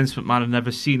 Almost as if Vince McMahon had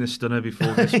never seen a stunner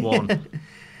before this one.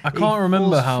 I can't remember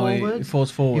falls how forward. he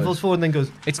falls forward. He falls forward and then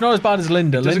goes, It's not as bad as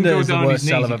Linda. Doesn't Linda go is the down on worst his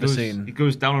cell knees, I've ever He seen.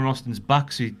 goes down on Austin's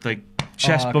back, so he like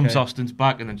chest okay. bumps Austin's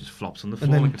back and then just flops on the floor.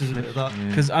 and then like a does a flip. bit of that.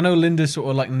 Because I know Linda sort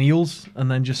of like kneels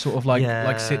and then just sort of like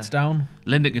Yeah. sits down.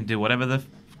 Linda can do whatever the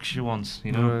she wants,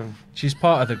 She's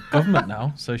part of the government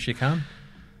now, so she can.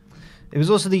 It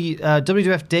was also the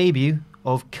WWF debut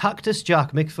of Cactus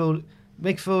Jack, Mick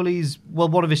Foley's,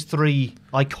 one of his two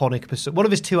iconic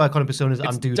personas, It's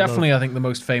and Dude definitely, Love. I think, the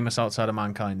most famous outside of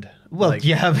Mankind. Well, Like,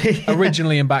 yeah,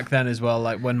 originally and back then as well,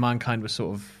 like when Mankind was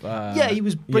sort of he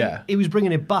was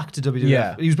bringing it back to WWF.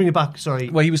 Yeah. He was bringing it back. Sorry,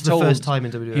 Well, he was the told first time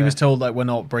in WWF. He was told like we're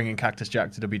not bringing Cactus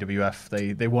Jack to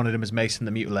WWF. They wanted him as Mason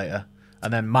the Mutilator,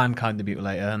 and then Mankind the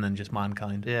Mutilator, and then just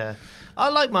Mankind. Yeah, I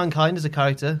like Mankind as a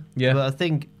character. Yeah. but I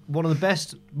think one of the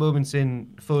best moments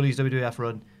in Foley's WWF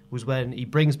run was when he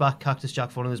brings back Cactus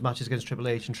Jack for one of his matches against Triple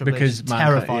H, and Triple H Because is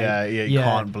Mankind, terrified. you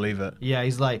can't believe it. Yeah,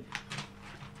 he's like,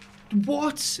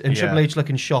 what? And Yeah. Triple H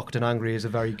looking shocked and angry is a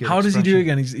very good. How does he do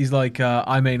expression. again? He's like,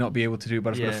 I may not be able to do it,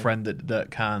 but I've got Yeah. a friend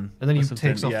that can. And then he or something.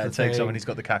 takes off Yeah, the it takes thing. off, and he's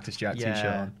got the Cactus Jack t-shirt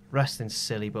on. Wrestling's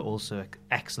silly, but also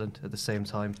excellent at the same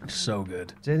time. So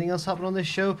good. Did anything else happen on this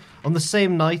show? On the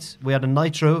same night, we had a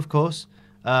Nitro, of course.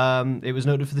 It was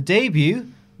noted for the debut.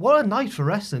 What a night for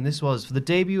wrestling this was. For the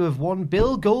debut of one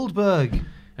Bill Goldberg.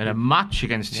 In a match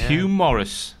against Hugh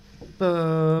Morris.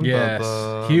 Bum, Yes,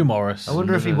 bum, bum. Hugh Morris. I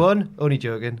wonder if he won. Only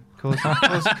joking.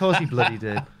 Of course he bloody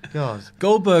did. God.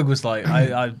 Goldberg was like,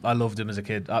 I loved him as a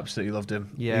kid. Absolutely loved him.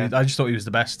 Yeah. I just thought he was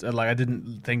the best. Like, I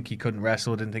didn't think he couldn't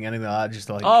wrestle. Didn't think anything like that. Just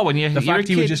like, Oh, when you're the a fact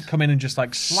he would kid. just come in and just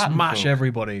like smash folk.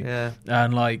 everybody. Yeah.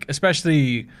 And like,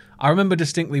 especially, I remember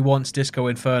distinctly once Disco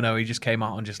Inferno, he just came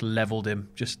out and just leveled him.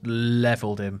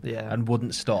 Yeah. And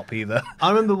wouldn't stop either. I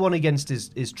remember one against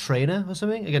his trainer or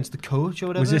something, against the coach or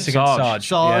whatever. Was this against Sarge.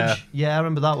 Sarge? Yeah, I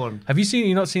remember that one. Have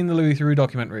you not seen the Louis Theroux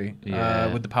documentary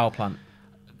Yeah. with the power plant?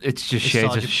 It's just It's shades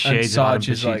Sarge. of shades And of Sarge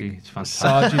Adam is like Pacitti. It's fantastic.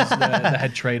 Sarge is the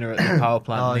head trainer at the power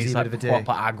plant. Oh, and is he's he a like bit of a dick?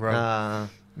 proper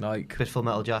aggro. Bit Full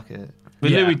Metal Jacket.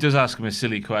 But Yeah. Louis does ask him a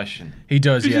silly question. He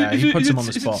does, yeah. He puts him on the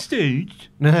Is it spot. staged?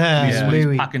 Yeah. When he's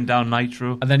Louis. packing down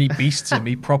Nitro. And then he beasts him.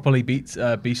 He properly beasts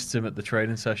him at the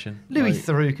training session. Louis Like,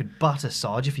 Theroux could batter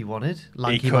Sarge if he wanted.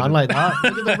 Lanky couldn't. man like that.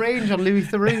 Look at the range on Louis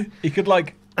Theroux. he could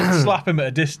like slap him at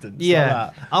a distance. Yeah,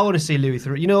 like that. I want to see Louis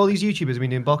Theroux. You know, all these YouTubers have been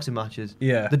doing boxing matches.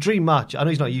 Yeah. The dream match, I know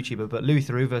he's not a YouTuber, but Louis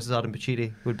Theroux versus Adam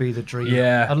Pacitti would be the dream.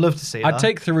 Yeah. I'd love to see I'd that.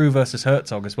 take Theroux versus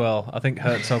Herzog as well. I think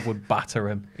Herzog would batter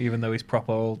him, even though he's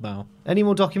proper old now. Any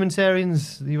more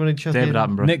documentarians that you want to chuck David in?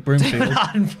 Attenborough Nick Broomfield.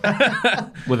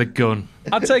 with a gun.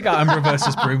 I'd take Attenborough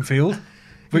versus Broomfield.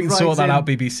 We He can sort rides that in. out,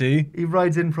 BBC. He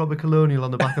rides in proper colonial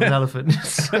on the back of an elephant.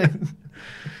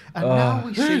 And now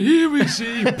we see... Here we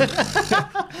see.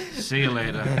 See you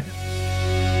later.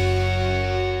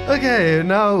 Okay,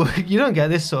 now you don't get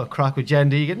this sort of crack with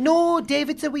gender. You get, no,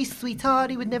 David's a wee sweetheart.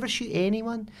 He would never shoot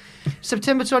anyone.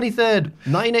 September 23rd,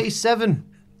 1987.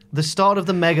 The start of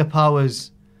the Mega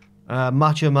Powers.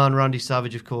 Macho Man Randy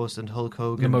Savage, of course, and Hulk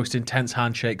Hogan. The most intense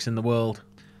handshakes in the world.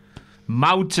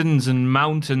 Mountains and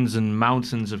mountains and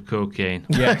mountains of cocaine.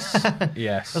 Yes.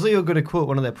 Yes. I thought you were going to quote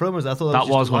one of their promos. I thought That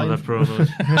was just one a of line. their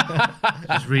promos.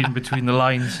 Just reading between the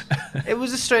lines. It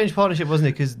was a strange partnership, wasn't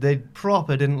it? Because they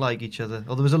proper didn't like each other.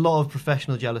 Or there was a lot of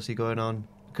professional jealousy going on.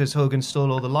 Because Hogan stole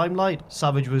all the limelight.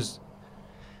 Savage was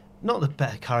not the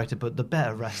better character, but the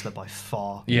better wrestler by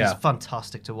far. Yeah. He's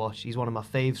fantastic to watch. He's one of my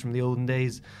faves from the olden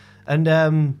days. And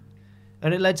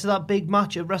it led to that big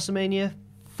match at WrestleMania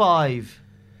 5.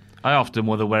 I often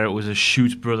wonder where it was a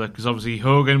shoot brother, because obviously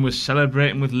Hogan was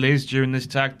celebrating with Liz during this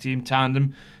tag team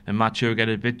tandem, and Macho get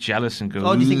a bit jealous and go,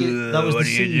 Oh, do you think that was what the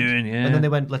are you seed? doing? Yeah. And then they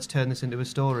went, let's turn this into a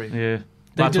story. Yeah. They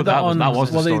That's did what that on. that was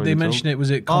the well, story they told. mentioned it.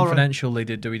 Was it Oh, right. Confidential? They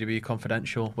did WWE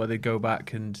Confidential, where they go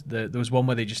back and there was one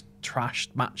where they just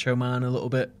trashed Macho Man a little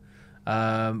bit.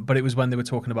 But it was when they were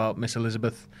talking about Miss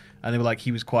Elizabeth, and they were like,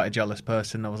 he was quite a jealous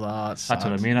person. I was like, oh, it's That's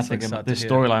sad. what I mean. I It's, think like, sad this to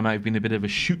hear. storyline might have been a bit of a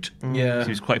shoot. Yeah. He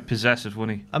was quite possessive,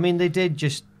 wasn't he? I mean, they did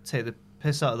just take the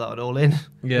piss out of that at All In.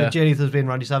 Yeah. Jenny Ethers being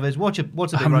Randy Savage. What's a big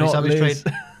I'm Randy not Savage Liz.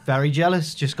 trait? Very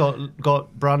jealous. Just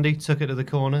got Brandy, took it to the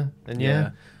corner, and yeah.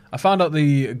 I found out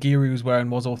the gear he was wearing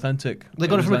was authentic. They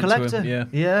got it was from a lent to collector. him,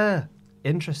 Yeah. Yeah.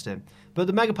 Interesting. But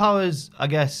the Mega Powers, I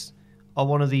guess, are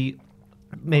one of the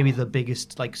maybe the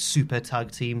biggest like super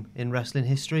tag team in wrestling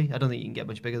history. I don't think you can get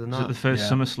much bigger than Was that. it the first Yeah.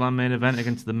 SummerSlam main event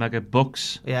against the Mega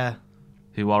Bucks, Yeah.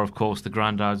 who are, of course, the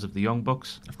granddads of the Young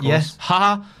Bucks? Of course. Yes.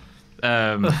 Ha!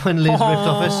 When Liz ripped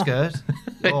off her skirt.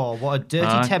 Oh, what a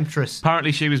dirty temptress.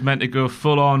 Apparently she was meant to go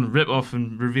full on, rip off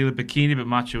and reveal a bikini, but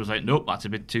Macho was like, nope, that's a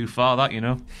bit too far, that, you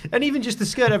know. And even just the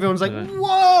skirt, everyone's like,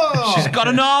 whoa! She's got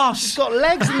an arse! She's got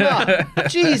legs in that.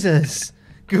 Jesus.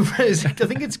 I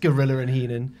think it's Gorilla and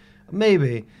Heenan.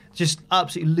 Maybe. Just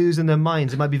absolutely losing their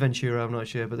minds. It might be Ventura, I'm not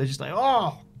sure. But they're just like,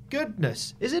 oh,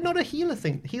 goodness. Is it not a healer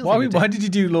thing? Why did you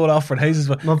do Lord Alfred Hayes'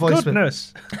 voice? My voice went-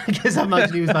 Goodness. Because I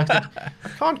imagine he was backstage.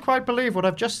 Can't quite believe what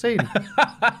I've just seen.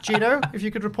 Gino, if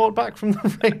you could report back from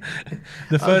the ring.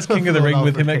 The first I King of the love Ring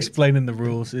with Alfred him Hayes. explaining the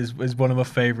rules is one of my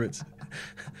favourites.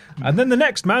 And then the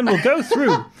next man will go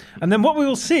through, and then what we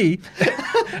will see,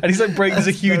 and he's like there's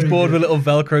a huge very board good. with little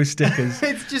Velcro stickers.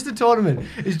 It's just a tournament.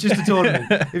 It's just a tournament.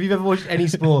 If you've ever watched any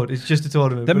sport, it's just a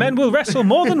tournament. The But men will wrestle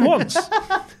more than once.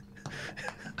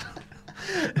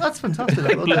 That's fantastic.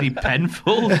 I love Bloody that.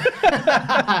 penful.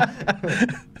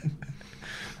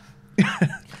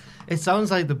 It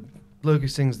sounds like the bloke who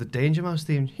sings the Danger Mouse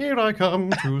theme. Here I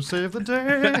come to save the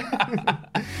day.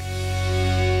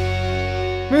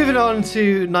 Moving on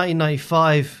to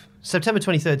 1995, September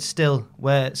 23rd still,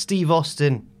 where Steve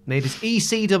Austin made his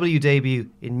ECW debut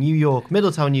in New York,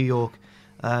 Middletown, New York,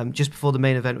 just before the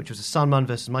main event, which was a Sandman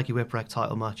versus Mikey Whipwreck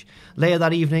title match. Later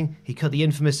that evening, he cut the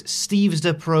infamous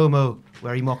Stevesda promo,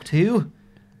 where he mocked who?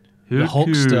 The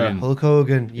Hulkster. Hulk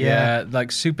Hogan. Yeah, like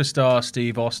superstar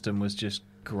Steve Austin was just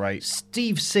great.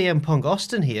 Steve CM Punk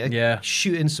Austin here, Yeah.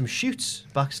 shooting some shoots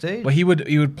backstage. Well, he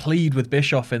would plead with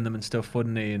Bischoff in them and stuff,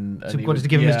 wouldn't he? And he wanted would- to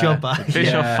give him his yeah. job back.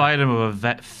 Bischoff Yeah. fired him with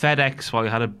a FedEx while he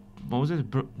had a, what was it,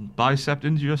 bicep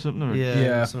injury or something? Or? Yeah,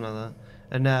 Yeah. something like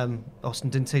that. And Austin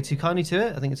didn't take too kindly to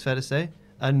it, I think it's fair to say.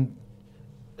 And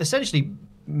essentially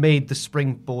made the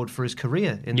springboard for his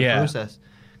career in the Yeah. process.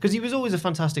 Because he was always a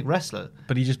fantastic wrestler.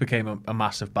 But he just became a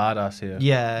massive badass here.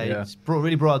 Yeah, he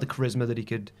really brought out the charisma that he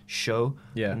could show.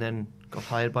 Yeah. And then got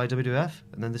hired by WWF.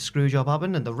 And then the screw job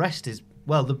happened. And the rest is,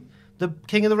 well, the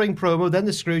King of the Ring promo, then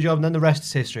the screw job, and then the rest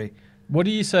is history. What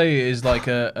do you say is like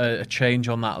a change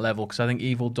on that level? Because I think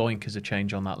Evil Doink is a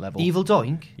change on that level. Evil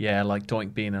Doink, Yeah, like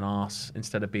Doink being an arse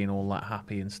instead of being all like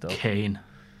happy and stuff. Kane.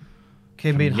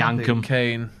 Kane being happy. Yankum.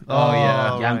 Kane. Oh, Oh,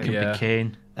 yeah. right. Yankum Yeah. to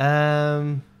Kane.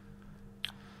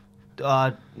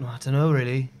 I don't know,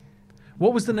 really.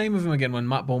 What was the name of him again when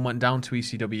Matt Bourne went down to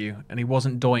ECW and he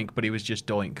wasn't Doink, but he was just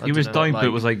Doink? He was Doink, but it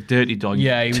was like Dirty Doink.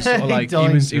 Yeah, he was sort of like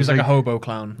he was like a hobo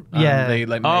clown. Yeah. They,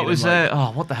 like, Oh, made it was. him,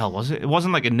 like, what the hell was it? It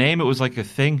wasn't like a name. It was like a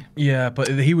thing. yeah, but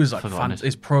he was like Forgotten it.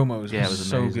 his promos. Yeah, were it was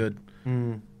so amazing.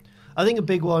 good. I think a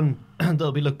big one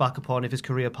that'll be looked back upon if his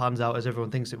career pans out as everyone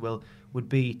thinks it will would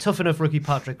be tough enough rookie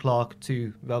Patrick Clark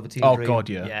to Velveteen Oh Dream. God,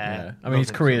 yeah. I mean,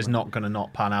 his career is not going to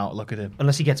not pan out. Look at him.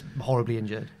 unless he gets horribly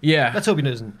injured. Yeah, Let's hope he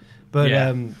doesn't. But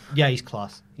Yeah. he's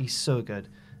class. He's so good.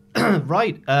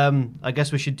 Right. I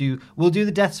guess we'll do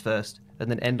the deaths first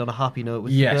and then end on a happy note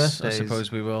with the yes, I birthdays.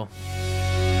 suppose we will.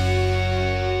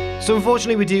 So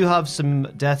unfortunately, we do have some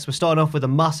deaths. We're starting off with a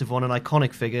massive one, an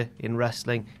iconic figure in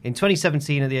wrestling. In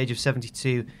 2017, at the age of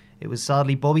 72, it was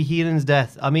sadly Bobby Heenan's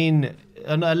death. I mean,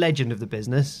 a legend of the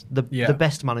business, the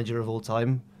best manager of all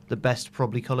time, the best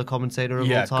probably colour commentator of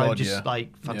all time. God, Just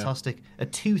like fantastic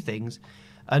at two things.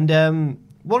 And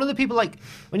one of the people, like,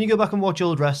 when you go back and watch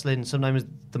old wrestling, sometimes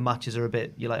the matches are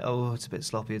you're like, oh, it's a bit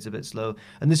sloppy, it's a bit slow.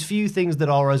 And there's few things that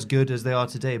are as good as they are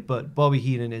today, but Bobby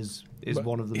Heenan is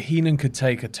one of them. Heenan could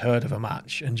take a turd of a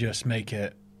match and just make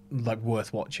it like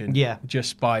worth watching. Yeah.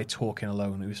 Just by talking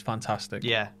alone. It was fantastic.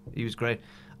 Yeah, he was great.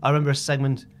 I remember a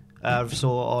segment I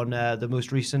saw on one of the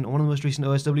most recent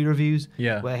OSW reviews.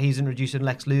 Yeah. Where he's introducing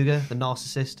Lex Luger, the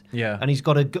narcissist. Yeah. And he's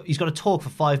got to talk for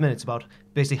 5 minutes about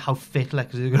basically how fit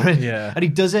Lex Luger is. Yeah. And he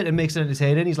does it and makes it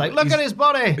entertaining. He's like, look at his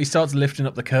body. He starts lifting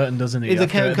up the curtain, doesn't he? The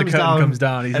curtain comes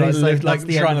down. He's and like, he's like, lift, that's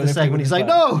the end trying of to the lift it segment. with He's his like,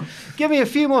 back. no, give me a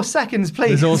few more seconds, please.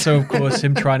 There's also, of course,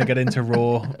 him trying to get into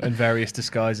Raw in various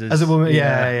disguises. As a woman,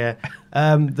 yeah.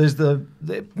 There's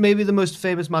maybe the most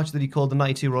famous match that he called the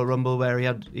 92 Royal Rumble, where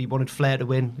he wanted Flair to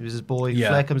win. It was his boy. Yeah.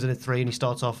 Flair comes in at 3 and he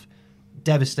starts off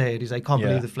devastated. He's like, can't Yeah.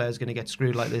 believe the Flair's going to get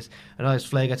screwed like this. And as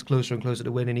Flair gets closer and closer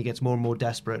to winning, he gets more and more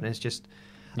desperate. And it's just,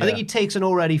 I think he takes an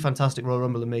already fantastic Royal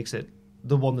Rumble and makes it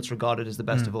the one that's regarded as the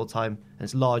best of all time. And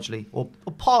it's largely, or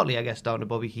partly, I guess, down to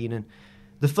Bobby Heenan.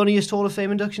 The funniest Hall of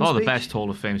Fame induction speech. The best Hall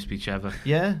of Fame speech ever.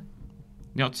 Yeah.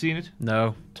 You not seen it?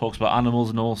 No. Talks about animals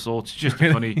and all sorts. Just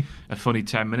a funny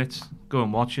 10 minutes. Go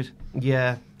and watch it.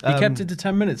 Yeah. He kept it to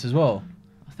 10 minutes as well.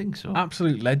 I think so.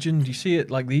 Absolute legend. You see it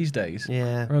like these days. Yeah.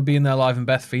 I remember being there live in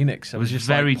Beth Phoenix. I was just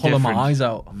very like pulling different. my eyes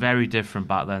out. Very different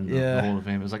back then. Yeah. The Hall of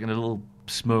Fame. It was like in a little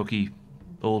smoky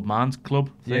old man's club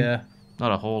thing. Yeah.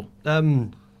 Not a hall.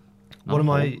 One of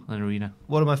my An arena.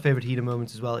 One of my favourite Heenan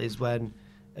moments as well is when,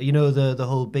 you know, the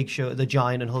whole Big Show, the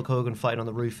Giant and Hulk Hogan fighting on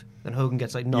the roof, and Hogan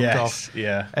gets like knocked off.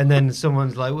 Yeah. And then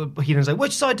someone's like, Heenan's like,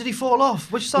 which side did he fall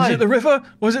off? Which side? Was it the river?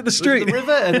 Was it the Was it street? the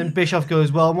river? And then Bischoff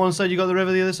goes, well, on one side you got the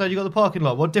river, the other side you got the parking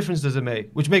lot. What difference does it make?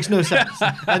 Which makes no sense.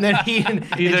 And then Heenan...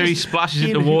 Either he splashes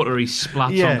into water or he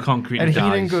splats on concrete and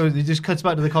Heenan dies. goes, he just cuts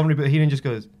back to the comedy, but Heenan just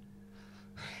goes...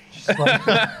 Just like,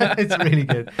 it's really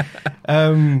good.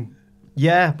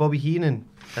 Bobby Heenan,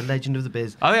 a legend of the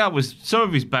biz. I think that was some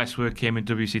of his best work came in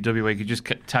WCW, where you could just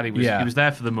tell he was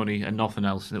there for the money and nothing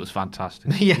else, and it was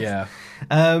fantastic. Yes.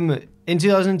 Yeah. In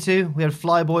 2002, we had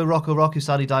Flyboy Rocco Rock, who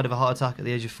sadly died of a heart attack at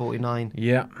the age of 49.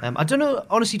 Yeah. I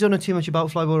honestly don't know too much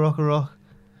about Flyboy Rocco Rock.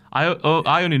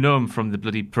 I only know him from the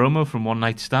bloody promo from One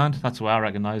Night Stand. That's where I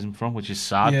recognise him from, which is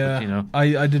sad. Yeah. But, you know,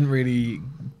 I didn't really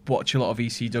watch a lot of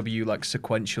ECW like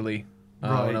sequentially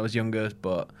Right. when I was younger,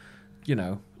 but you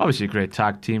know. obviously a great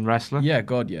tag team wrestler. Yeah,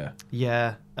 God, yeah.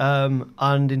 Yeah.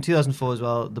 And in 2004 as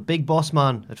well, the Big Boss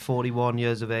Man at 41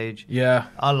 years of age. Yeah.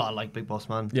 I like Big Boss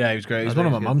Man. Yeah, he was great. He was I one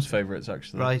of think my he's mum's favourites,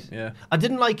 actually. Right. Yeah. I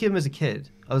didn't like him as a kid.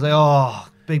 I was like, oh,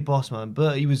 Big Boss Man.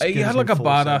 But he was. He good had as like a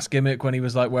enforcer. badass gimmick when he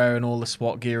was like wearing all the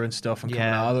SWAT gear and stuff and coming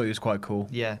Yeah. out. I thought he was quite cool.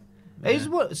 Yeah. He's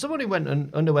someone who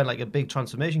underwent like a big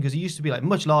transformation, because he used to be like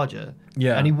much larger.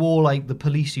 Yeah. And he wore like the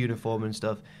police uniform and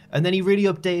stuff. And then he really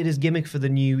updated his gimmick for the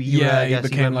new era. Yeah, I he guess.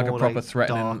 became went like a more, proper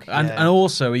threatening. dark, And yeah. and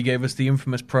also he gave us the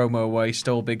infamous promo where he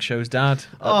stole Big Show's dad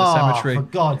at the For cemetery.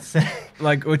 God's sake.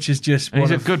 Like, which is just And one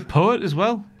he's of a good poet as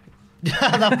well.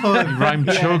 That poem.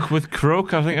 Rhymed choke with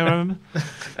croak, I think I remember.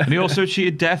 And he also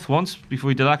cheated death once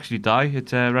before he did actually die at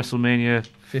WrestleMania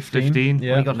 15.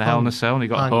 Yeah. In the Hell in a Cell, and he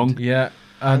got Hanged. hung. Yeah.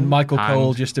 And Michael And-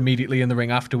 Cole just immediately in the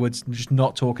ring afterwards, just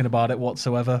not talking about it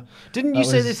whatsoever. Didn't you That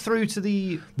say was- they threw to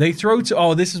the... They throw to...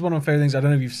 Oh, this is one of my favourite things. I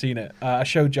don't know if you've seen it. I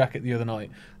showed Jack it the other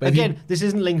night. But if you- Again, this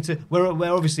isn't linked to... We're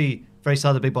obviously very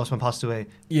sad that Big Boss Man passed away.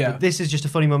 Yeah. But this is just a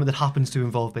funny moment that happens to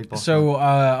involve Big Boss Man. So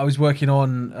I was working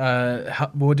on...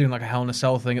 we're doing like a Hell in a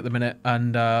Cell thing at the minute.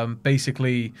 And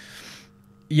basically...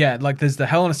 Yeah, like there's the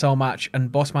Hell in a Cell match,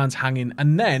 and Bossman's hanging,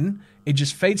 and then it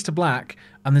just fades to black,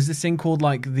 and there's this thing called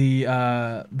like the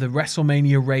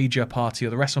WrestleMania Rager party or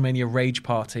the WrestleMania Rage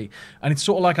party, and it's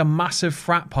sort of like a massive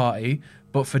frat party,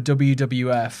 but for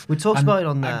WWF. We talked about it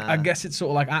on I guess it's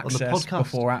sort of like Access podcast.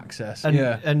 before Access. And,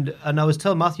 yeah, and I was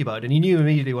telling Matthew about it, and he knew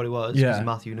immediately what it was. Yeah. Because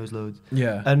Matthew knows loads.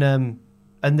 Yeah.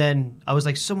 And then I was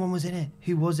like, someone was in it.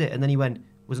 Who was it? And then he went,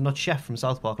 was it not Chef from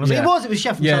South Park? And I was like, it was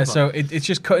Chef from South Park. So it's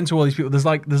just cut into all these people.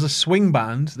 There's a swing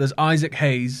band. There's Isaac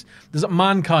Hayes. There's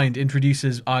Mankind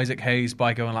introduces Isaac Hayes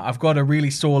by going like, I've got a really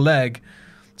sore leg,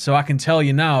 so I can tell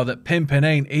you now that pimping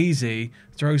ain't easy.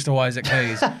 Throws to Isaac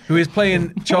Hayes, who is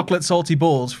playing Chocolate Salty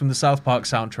Balls from the South Park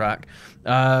soundtrack.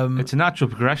 It's a natural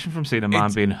progression from seeing a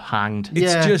man being hanged.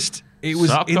 It's just... It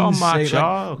was Suck on my insane.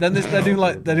 child. Then they're doing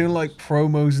like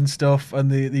promos and stuff,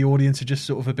 and the audience are just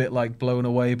sort of a bit like blown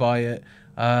away by it.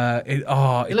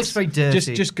 It looks very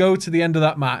dirty. Just go to the end of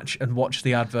that match and watch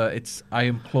the advert. I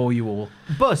implore you all.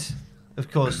 But,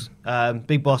 of course,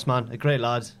 Big Boss Man, a great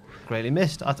lad, greatly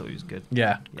missed. I thought he was good.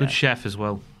 Yeah. Good chef as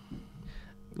well.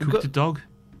 Cooked a dog.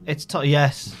 It's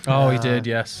yes. Oh, he did.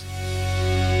 Yes.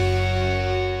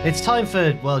 It's time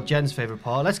for Jen's favourite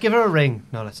part. Let's give her a ring.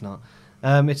 No, let's not.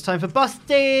 It's time for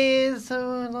birthdays.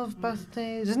 Oh, I love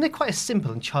birthdays. Isn't it quite a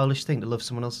simple and childish thing to love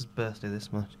someone else's birthday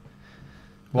this much?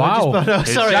 Wow.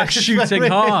 Sorry, Jack's shooting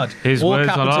hard. His All words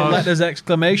are capital ours. letters,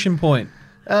 exclamation point.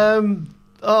 Sam,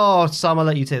 I'll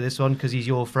let you take this one because he's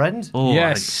your friend. Oh,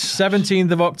 Yes,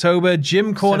 17th of October,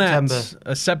 Jim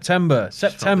Cornette. September.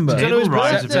 Do you know his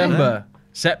birthday?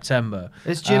 September.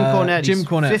 It's Jim Cornette. Jim He's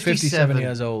Cornette, 57 57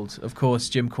 years old. Of course,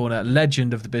 Jim Cornette,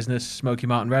 legend of the business, Smoky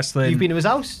Mountain Wrestling. You've been to his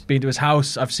house? Been to his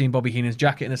house. I've seen Bobby Heenan's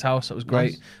jacket in his house. That was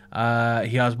great.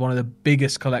 He has one of the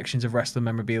biggest collections of wrestling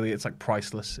memorabilia. It's like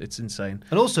priceless. It's insane.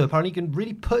 And also, apparently, he can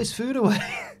really put his food away.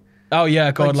 Oh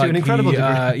yeah, God, to an incredible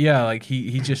degree.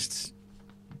 He just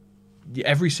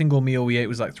every single meal we ate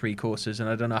was like 3 courses, and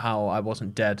I don't know how I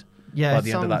wasn't dead by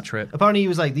the end of that trip. Apparently, he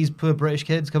was like, these poor British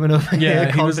kids coming over here Yeah,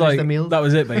 he can't was finish like, their meals. that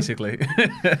was it basically.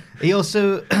 He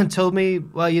also told me,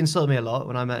 he insulted me a lot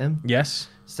when I met him. Yes.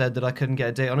 Said that I couldn't get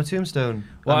a date on a tombstone.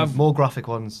 Well, And I've- more graphic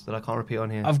ones that I can't repeat on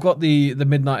here. I've got the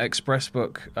Midnight Express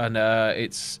book, and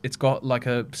it's got like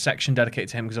a section dedicated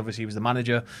to him because obviously he was the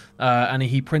manager, and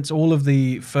he prints all of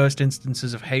the first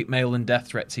instances of hate mail and death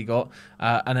threats he got,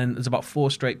 and then there's about 4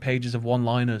 straight pages of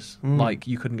one-liners, like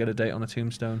you couldn't get a date on a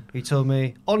tombstone. He told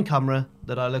me on camera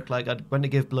that I looked like I'd went to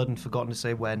give blood and forgotten to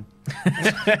say when.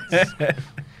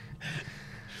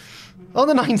 On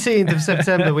the 19th of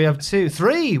September, we have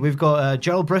 3. We've got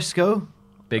Gerald Briscoe.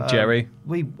 Big Jerry.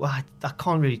 I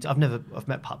can't really. I've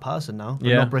met Pat Patterson now, but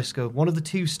Yeah. not Briscoe. One of the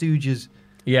 2 Stooges.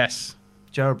 Yes.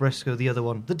 Gerald Briscoe, the other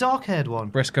one, the dark-haired one.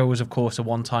 Briscoe was, of course, a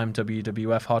one-time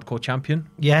WWF hardcore champion.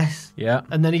 Yes. Yeah.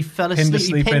 And then he fell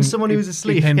asleep. He pinned someone who was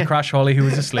asleep. He pinned Crash Holly, who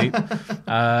was asleep.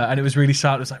 And it was really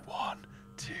sad. It was like, 1,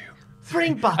 2.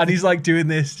 Bring back. And he's like doing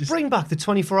this. Just bring back the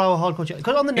 24-hour hardcore chat.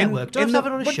 Because on the network, don't have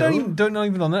it on a show. Don't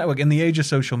even on the network. In the age of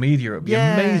social media, it'd be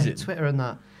Yeah, amazing. Twitter and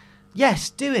that. Yes,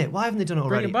 do it. Why haven't they done it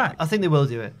already? it back. I think they will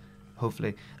do it,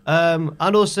 hopefully. And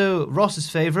also, Ross's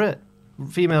favourite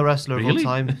female wrestler of all Really?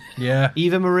 time, Yeah.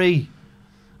 Eva Marie.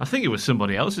 I think it was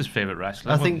somebody else's favourite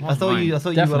wrestler. I thought you were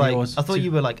Definitely like yours. I thought Two-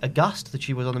 you were like aghast that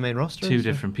she was on the main roster. Two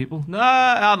different people. No,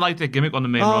 I liked the gimmick on the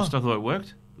main roster. I thought it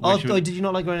worked. Oh, Wish it did you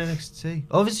not like going to NXT?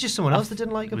 Oh, if it's just someone else that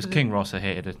didn't like it. was King Ross. I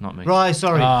hated it, not me. Right,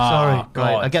 sorry. God.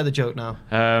 Right, I get the joke now.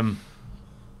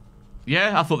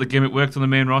 Yeah, I thought the gimmick worked on the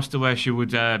main roster where she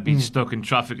would be stuck in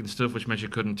traffic and stuff, which meant she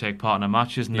couldn't take part in her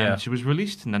matches, and Yeah. then she was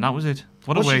released, and then that was it.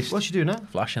 What a waste. What's she doing now?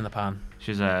 Flash in the pan.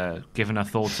 She's giving her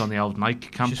thoughts on the old Nike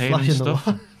She's campaign and flashing stuff.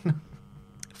 the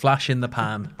Flash in the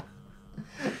pan.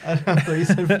 I thought you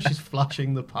said she's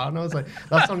flashing the pan. I was like,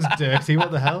 that sounds dirty.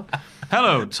 What the hell?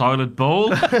 Hello, toilet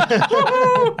bowl.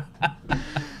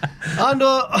 And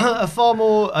a far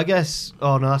more, I guess.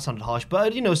 Oh no, that sounded harsh.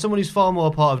 But someone who's far more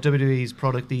a part of WWE's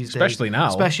product these days. Especially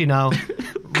now.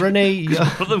 Renee. One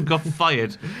of them got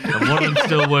fired, and one of them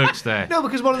still works there. No,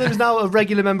 because one of them is now a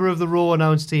regular member of the Raw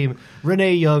announced team.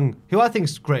 Renee Young, who I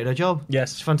think's great at her job.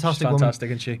 Yes, she's a fantastic she's woman. fantastic,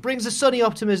 isn't she? Brings a sunny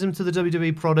optimism to the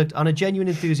WWE product and a genuine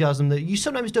enthusiasm that you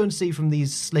sometimes don't see from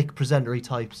these slick presentery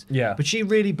types. Yeah. But she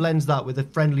really blends that with the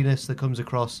friendliness that comes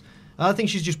across. I think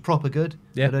she's just proper good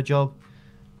at her job.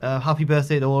 Happy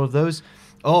birthday to all of those.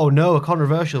 Oh no, a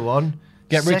controversial one.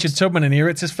 Get Richard Tubman in here.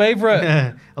 It's his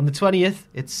favourite. On the 20th,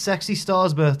 it's Sexy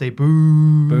Star's birthday.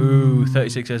 Boo. Boo.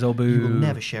 36 years old. Boo. You will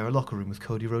never share a locker room with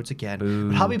Cody Rhodes again.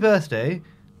 But happy birthday.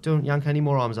 Don't yank any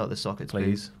more arms out the sockets,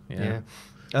 Please. Yeah.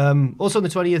 Also on the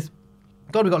 20th,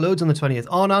 God, we got loads on the 20th.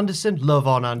 Arn Anderson, love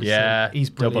Arn Anderson. Yeah, he's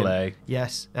brilliant. double A.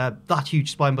 Yes, that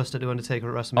huge spine buster to Undertaker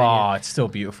at WrestleMania. Oh, it's still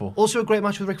beautiful. Also a great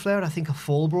match with Ric Flair, and I think a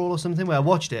fall brawl or something, where I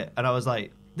watched it and I was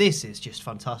like, this is just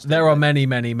fantastic. There are many,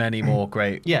 many, many more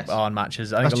great Yes. Arn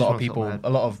matches. I That's think a lot just of one off the top people, of my head. a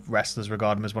lot of wrestlers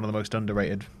regard him as one of the most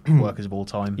underrated workers of all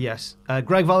time. Yes.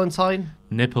 Greg Valentine.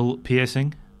 Nipple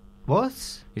piercing.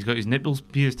 What? He's got his nipples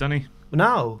pierced, doesn't he?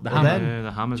 Now? The Or hammer. then? Yeah,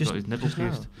 the hammer's Just- got his nipples just now.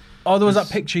 pierced. Oh, there was that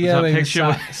picture, Was yeah, that where he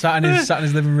picture? sat in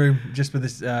his living room just with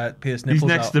his pierced nipples He's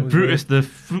next out. to It was Brutus, weird. the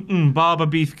fruitin' barber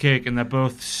beefcake, and they're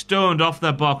both stoned off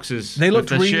their boxes. They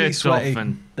looked with their really shirts sweaty. off,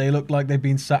 and They looked like they'd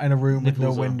been sat in a room with no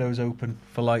Nipples on. windows open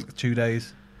for like 2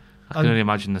 days. I can only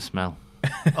imagine the smell.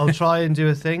 I'll try and do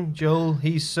a thing. Joel,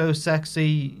 he's so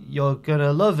sexy, you're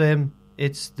gonna love him.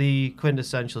 It's the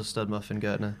quintessential stud muffin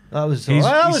Gertner. That was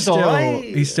alright.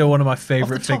 He's still one of my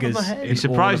favourite Off the top of figures. my head. in He's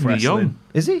all of surprisingly wrestling. young.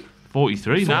 Is he?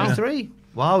 43 now. 43.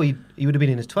 Wow, he would have been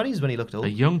in his 20s when he looked old. A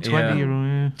young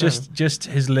 20-year-old. Just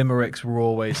his limericks were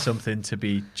always something to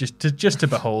be just to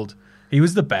behold. He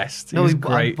was the best. He No, was he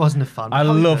great. I wasn't a fan. I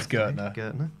Probably loved best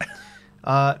Gertner.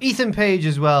 Gertner. Ethan Page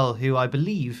as well, who I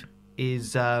believe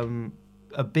is a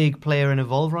big player in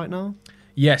Evolve right now.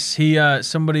 Yes, he.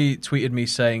 Somebody tweeted me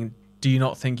saying, "Do you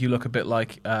not think you look a bit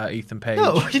like Ethan Page?"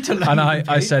 No, you don't like and Ethan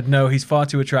I Page. said, "No, he's far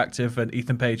too attractive." And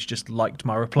Ethan Page just liked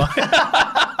my reply.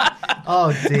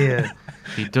 Oh dear.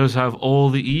 He does have all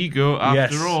the ego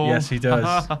after Yes, all. yes, he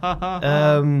does.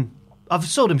 I've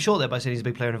sold him short there by saying he's a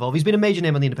big player in Evolve. He's been a major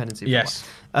name on the independent scene. for a Yes.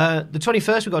 while. The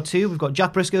 21st, we've got two. We've got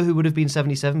Jack Briscoe, who would have been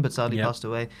 77, but sadly Yep. passed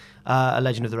away. A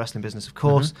legend of the wrestling business, of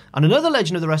course. And another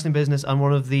legend of the wrestling business and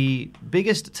one of the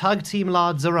biggest tag team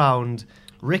lads around,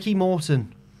 Ricky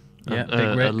Morton. Yeah, Big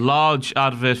A Rick. large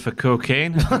advert for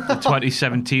cocaine, the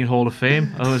 2017 Hall of Fame.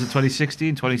 Oh, was it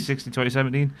 2016,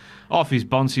 2017? Off his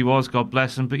bonce he was, God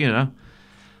bless him. But, you know,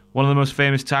 one of the most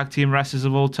famous tag team wrestlers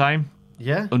of all time.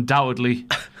 Yeah. Undoubtedly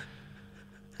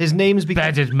His name's become...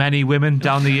 bedded many women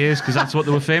down the years because that's what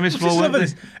they were famous for, Just weren't love they?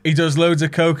 it. He does loads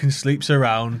of coke and sleeps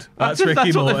around. That's That's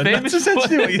Ricky what they're Morton. famous That's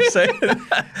essentially for. what you're saying.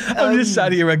 I'm just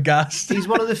sat here aghast. He's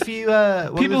one of the few...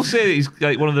 People say that he's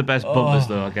like one of the best bumpers,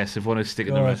 though, I guess, if one is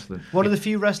sticking to God. wrestling. One of the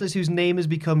few wrestlers whose name has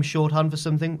become shorthand for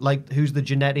something, like who's the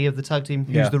Janetti of the tag team,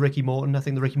 who's Yeah. the Ricky Morton. I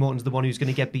think the Ricky Morton's the one who's going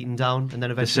to get beaten down and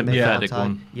then eventually make sympathetic that tag.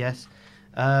 one. Yes.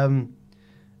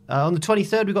 On the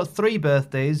 23rd, we've got 3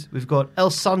 birthdays. We've got El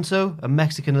Santo, a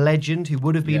Mexican legend who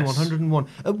would have been Yes. 101.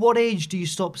 At what age do you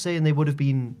stop saying they would have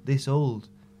been this old?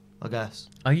 I guess.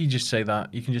 Oh, you just say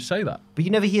that. You can just say that. But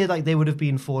you never hear like they would have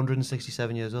been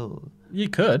 467 years old. You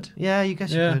could. Yeah, you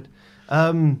guess Yeah. you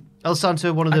could. El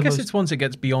Santo, one of the I guess most... it's once it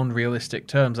gets beyond realistic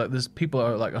terms. Like there's people that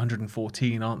are like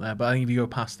 114, aren't there? But I think if you go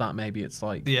past that, maybe it's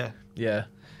like Yeah. yeah.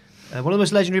 One of the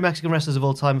most legendary Mexican wrestlers of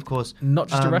all time, of course. Not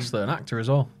just a wrestler, an actor as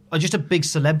well. Just a big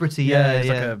celebrity, yeah. he's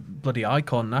like a bloody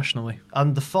icon nationally.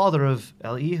 And the father of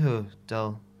El Hijo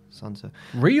del Santo.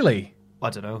 Really? I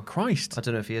don't know. Christ. I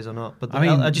don't know if he is or not. But I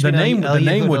mean, the name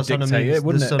Hijo would del Santo dictate means it,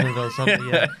 wouldn't the it? son of El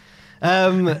Santo,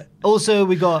 yeah. Also,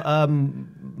 we got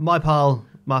my pal,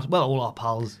 Matt, well, all our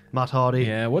pals, Matt Hardy.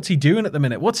 Yeah, what's he doing at the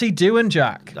minute? What's he doing,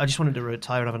 Jack? I just wanted to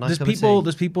retire and have a nice There's cup of people. tea.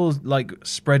 There's people like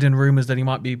spreading rumors that he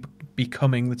might be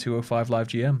becoming the 205 Live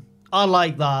GM. I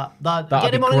like that. That'd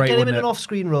Get him be on, great, get him in wouldn't an it?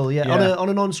 off-screen role, yeah. Yeah. On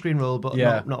an on-screen role, but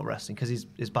Yeah. not wrestling, because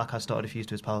his back has started to fuse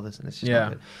to his pelvis, and it's just Yeah. not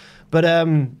good. But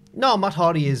no, Matt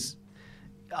Hardy is,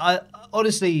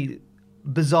 honestly,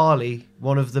 bizarrely,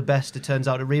 one of the best. It turns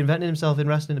out at reinventing himself in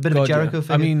wrestling. A bit of a God, Jericho yeah.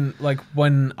 figure. I mean, like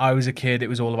when I was a kid, it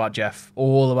was all about Jeff.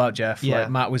 All about Jeff. Yeah. Like,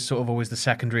 Matt was sort of always the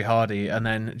secondary Hardy, and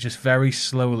then just very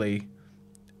slowly,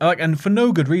 like, and for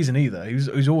no good reason either. He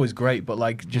was always great, but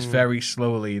like just very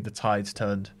slowly, the tides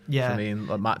turned. Yeah. For me, and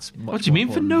like, Matt's. Much What do you more mean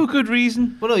for important. no good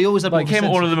reason? well, no, he always had Like, more came of a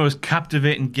up one sense of the most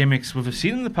captivating gimmicks we've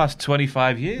seen in the past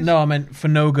 25 years. No, I meant for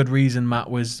no good reason. Matt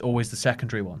was always the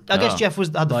secondary one. I guess Oh. Jeff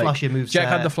had the Like, flashier moves. Jack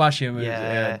had the flashier moves.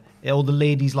 Yeah. All the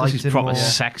ladies Plus liked he's him proper more.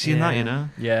 sexy in that, you know?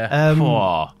 Yeah.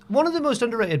 Aw. One of the most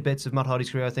underrated bits of Matt Hardy's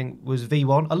career, I think, was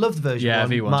V1. I love the version. Yeah, one,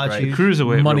 V1's Matt great. Hughes.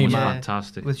 Cruiserweight Money was Man.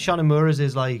 fantastic. With Shannon Moore as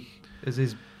his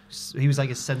he was like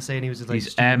his sensei, and he was his, like,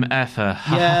 He's MFer.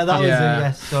 yeah, that was Yeah. it.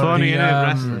 Yes, sorry. Funny, innit,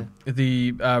 wrestling?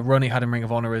 The run he had in Ring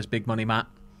of Honor as Big Money Matt,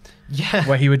 Yeah,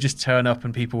 where he would just turn up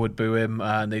and people would boo him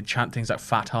and they'd chant things like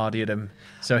Fat Hardy at him.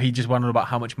 So he just wondered about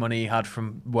how much money he had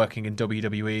from working in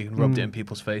WWE and rubbed it in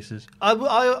people's faces. I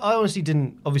honestly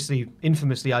didn't. Obviously,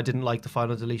 infamously, I didn't like the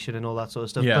final deletion and all that sort of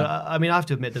stuff. Yeah. But I mean, I have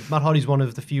to admit that Matt Hardy's one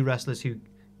of the few wrestlers who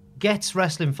gets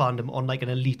wrestling fandom on like an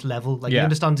elite level. Like he Yeah.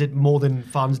 understands it more than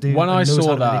fans do. When and I knows how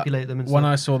saw to that, manipulate them and when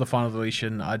stuff. I saw the final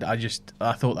deletion, I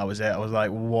thought that was it. I was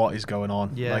like, what is going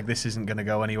on? Yeah. Like, this isn't going to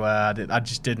go anywhere. I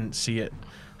just didn't see it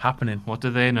happening. What do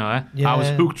they know, eh? Yeah. I was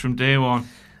hooked from day one.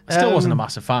 I still wasn't a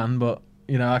massive fan, but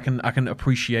you know, I can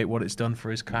appreciate what it's done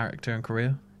for his character and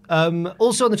career.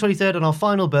 Also on the 23rd, on our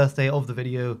final birthday of the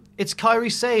video, it's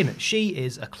Kairi Sane. She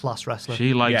is a class wrestler.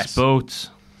 She likes Yes. boats.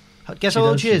 Guess how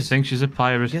old she She is? thinks she's a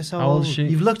pirate. Guess how How old old is she?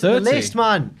 You've looked at the 30. list,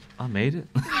 man. I made it.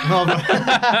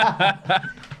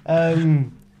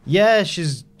 Yeah,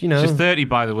 she's, you know... She's 30,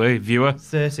 by the way, viewer.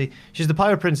 30. She's the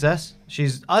pirate princess.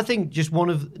 She's, I think, just one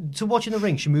of... To watch in the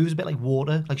ring, she moves a bit like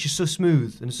water. Like, she's so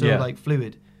smooth and so, Yeah. like,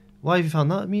 fluid. Why have you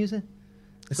found that amusing?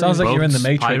 It sounds like you're in the Boats,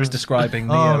 Matrix pirates. describing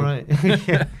Neo. Oh, right.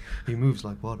 Yeah. He moves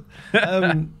like water.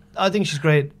 I think she's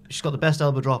great. She's got the best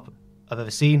elbow drop I've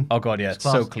ever seen. Oh god, yeah, It's it's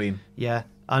so class. clean. Yeah.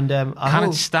 And I Can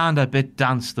hope... it stand a bit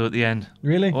dance, though, at the end?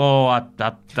 Really? Oh,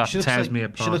 that She looks tears like, me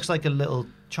apart. She looks like a little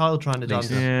child trying to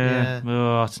dance. Yeah.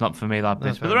 Oh, it's not for me, that bit.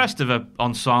 That's But fair the rest of it,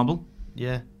 ensemble,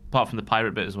 Yeah. apart from the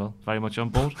pirate bit as well, very much on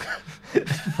board.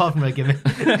 Apart from her gimmick.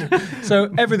 So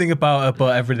everything about her,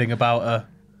 but everything about her.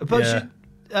 But Yeah.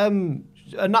 she,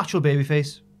 a natural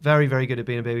babyface. Very, very good at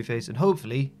being a babyface. And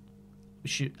hopefully,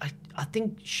 I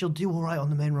think she'll do all right on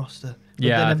the main roster. But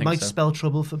Yeah, then I it think might so. spell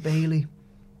trouble for Bailey.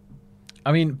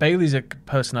 I mean, Bailey's a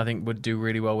person I think would do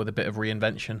really well with a bit of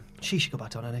reinvention. She should go back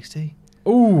to NXT.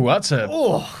 Ooh, that's a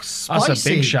Spicy. that's a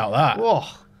big shout. That.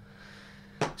 Oh.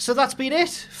 So that's been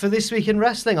it for this week in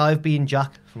wrestling. I've been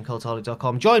Jack from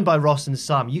Cultaholic.com, joined by Ross and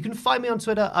Sam. You can find me on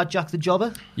Twitter at Jack the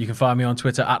Jobber. You can find me on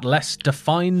Twitter at Less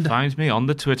Defined. Find me on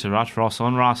the Twitter at Ross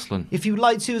on Wrestling. If you'd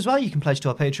like to as well, you can pledge to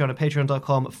our Patreon at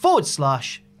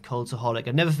patreon.com/Cultaholic.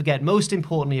 And never forget, most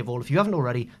importantly of all, if you haven't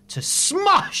already, to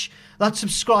smash that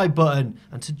subscribe button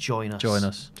and to join us. Join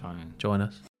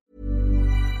us.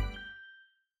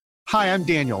 Hi, I'm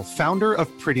Daniel, founder of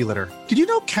Pretty Litter. Did you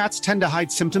know cats tend to hide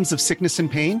symptoms of sickness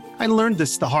and pain? I learned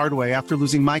this the hard way after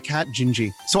losing my cat,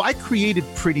 Gingy. So I created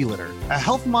Pretty Litter, a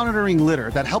health monitoring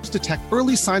litter that helps detect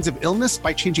early signs of illness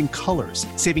by changing colors,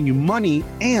 saving you money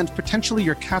and potentially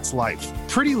your cat's life.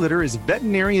 Pretty Litter is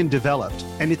veterinarian developed,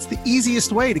 and it's the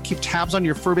easiest way to keep tabs on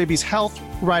your fur baby's health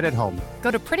right at home.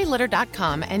 Go to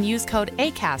prettylitter.com and use code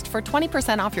ACAST for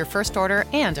 20% off your first order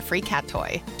and a free cat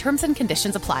toy. Terms and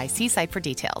conditions apply. See site for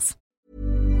details.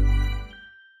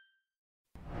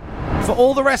 For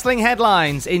all the wrestling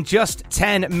headlines in just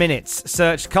 10 minutes,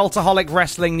 search Cultaholic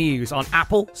Wrestling News on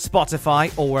Apple,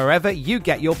 Spotify, or wherever you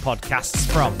get your podcasts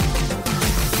from.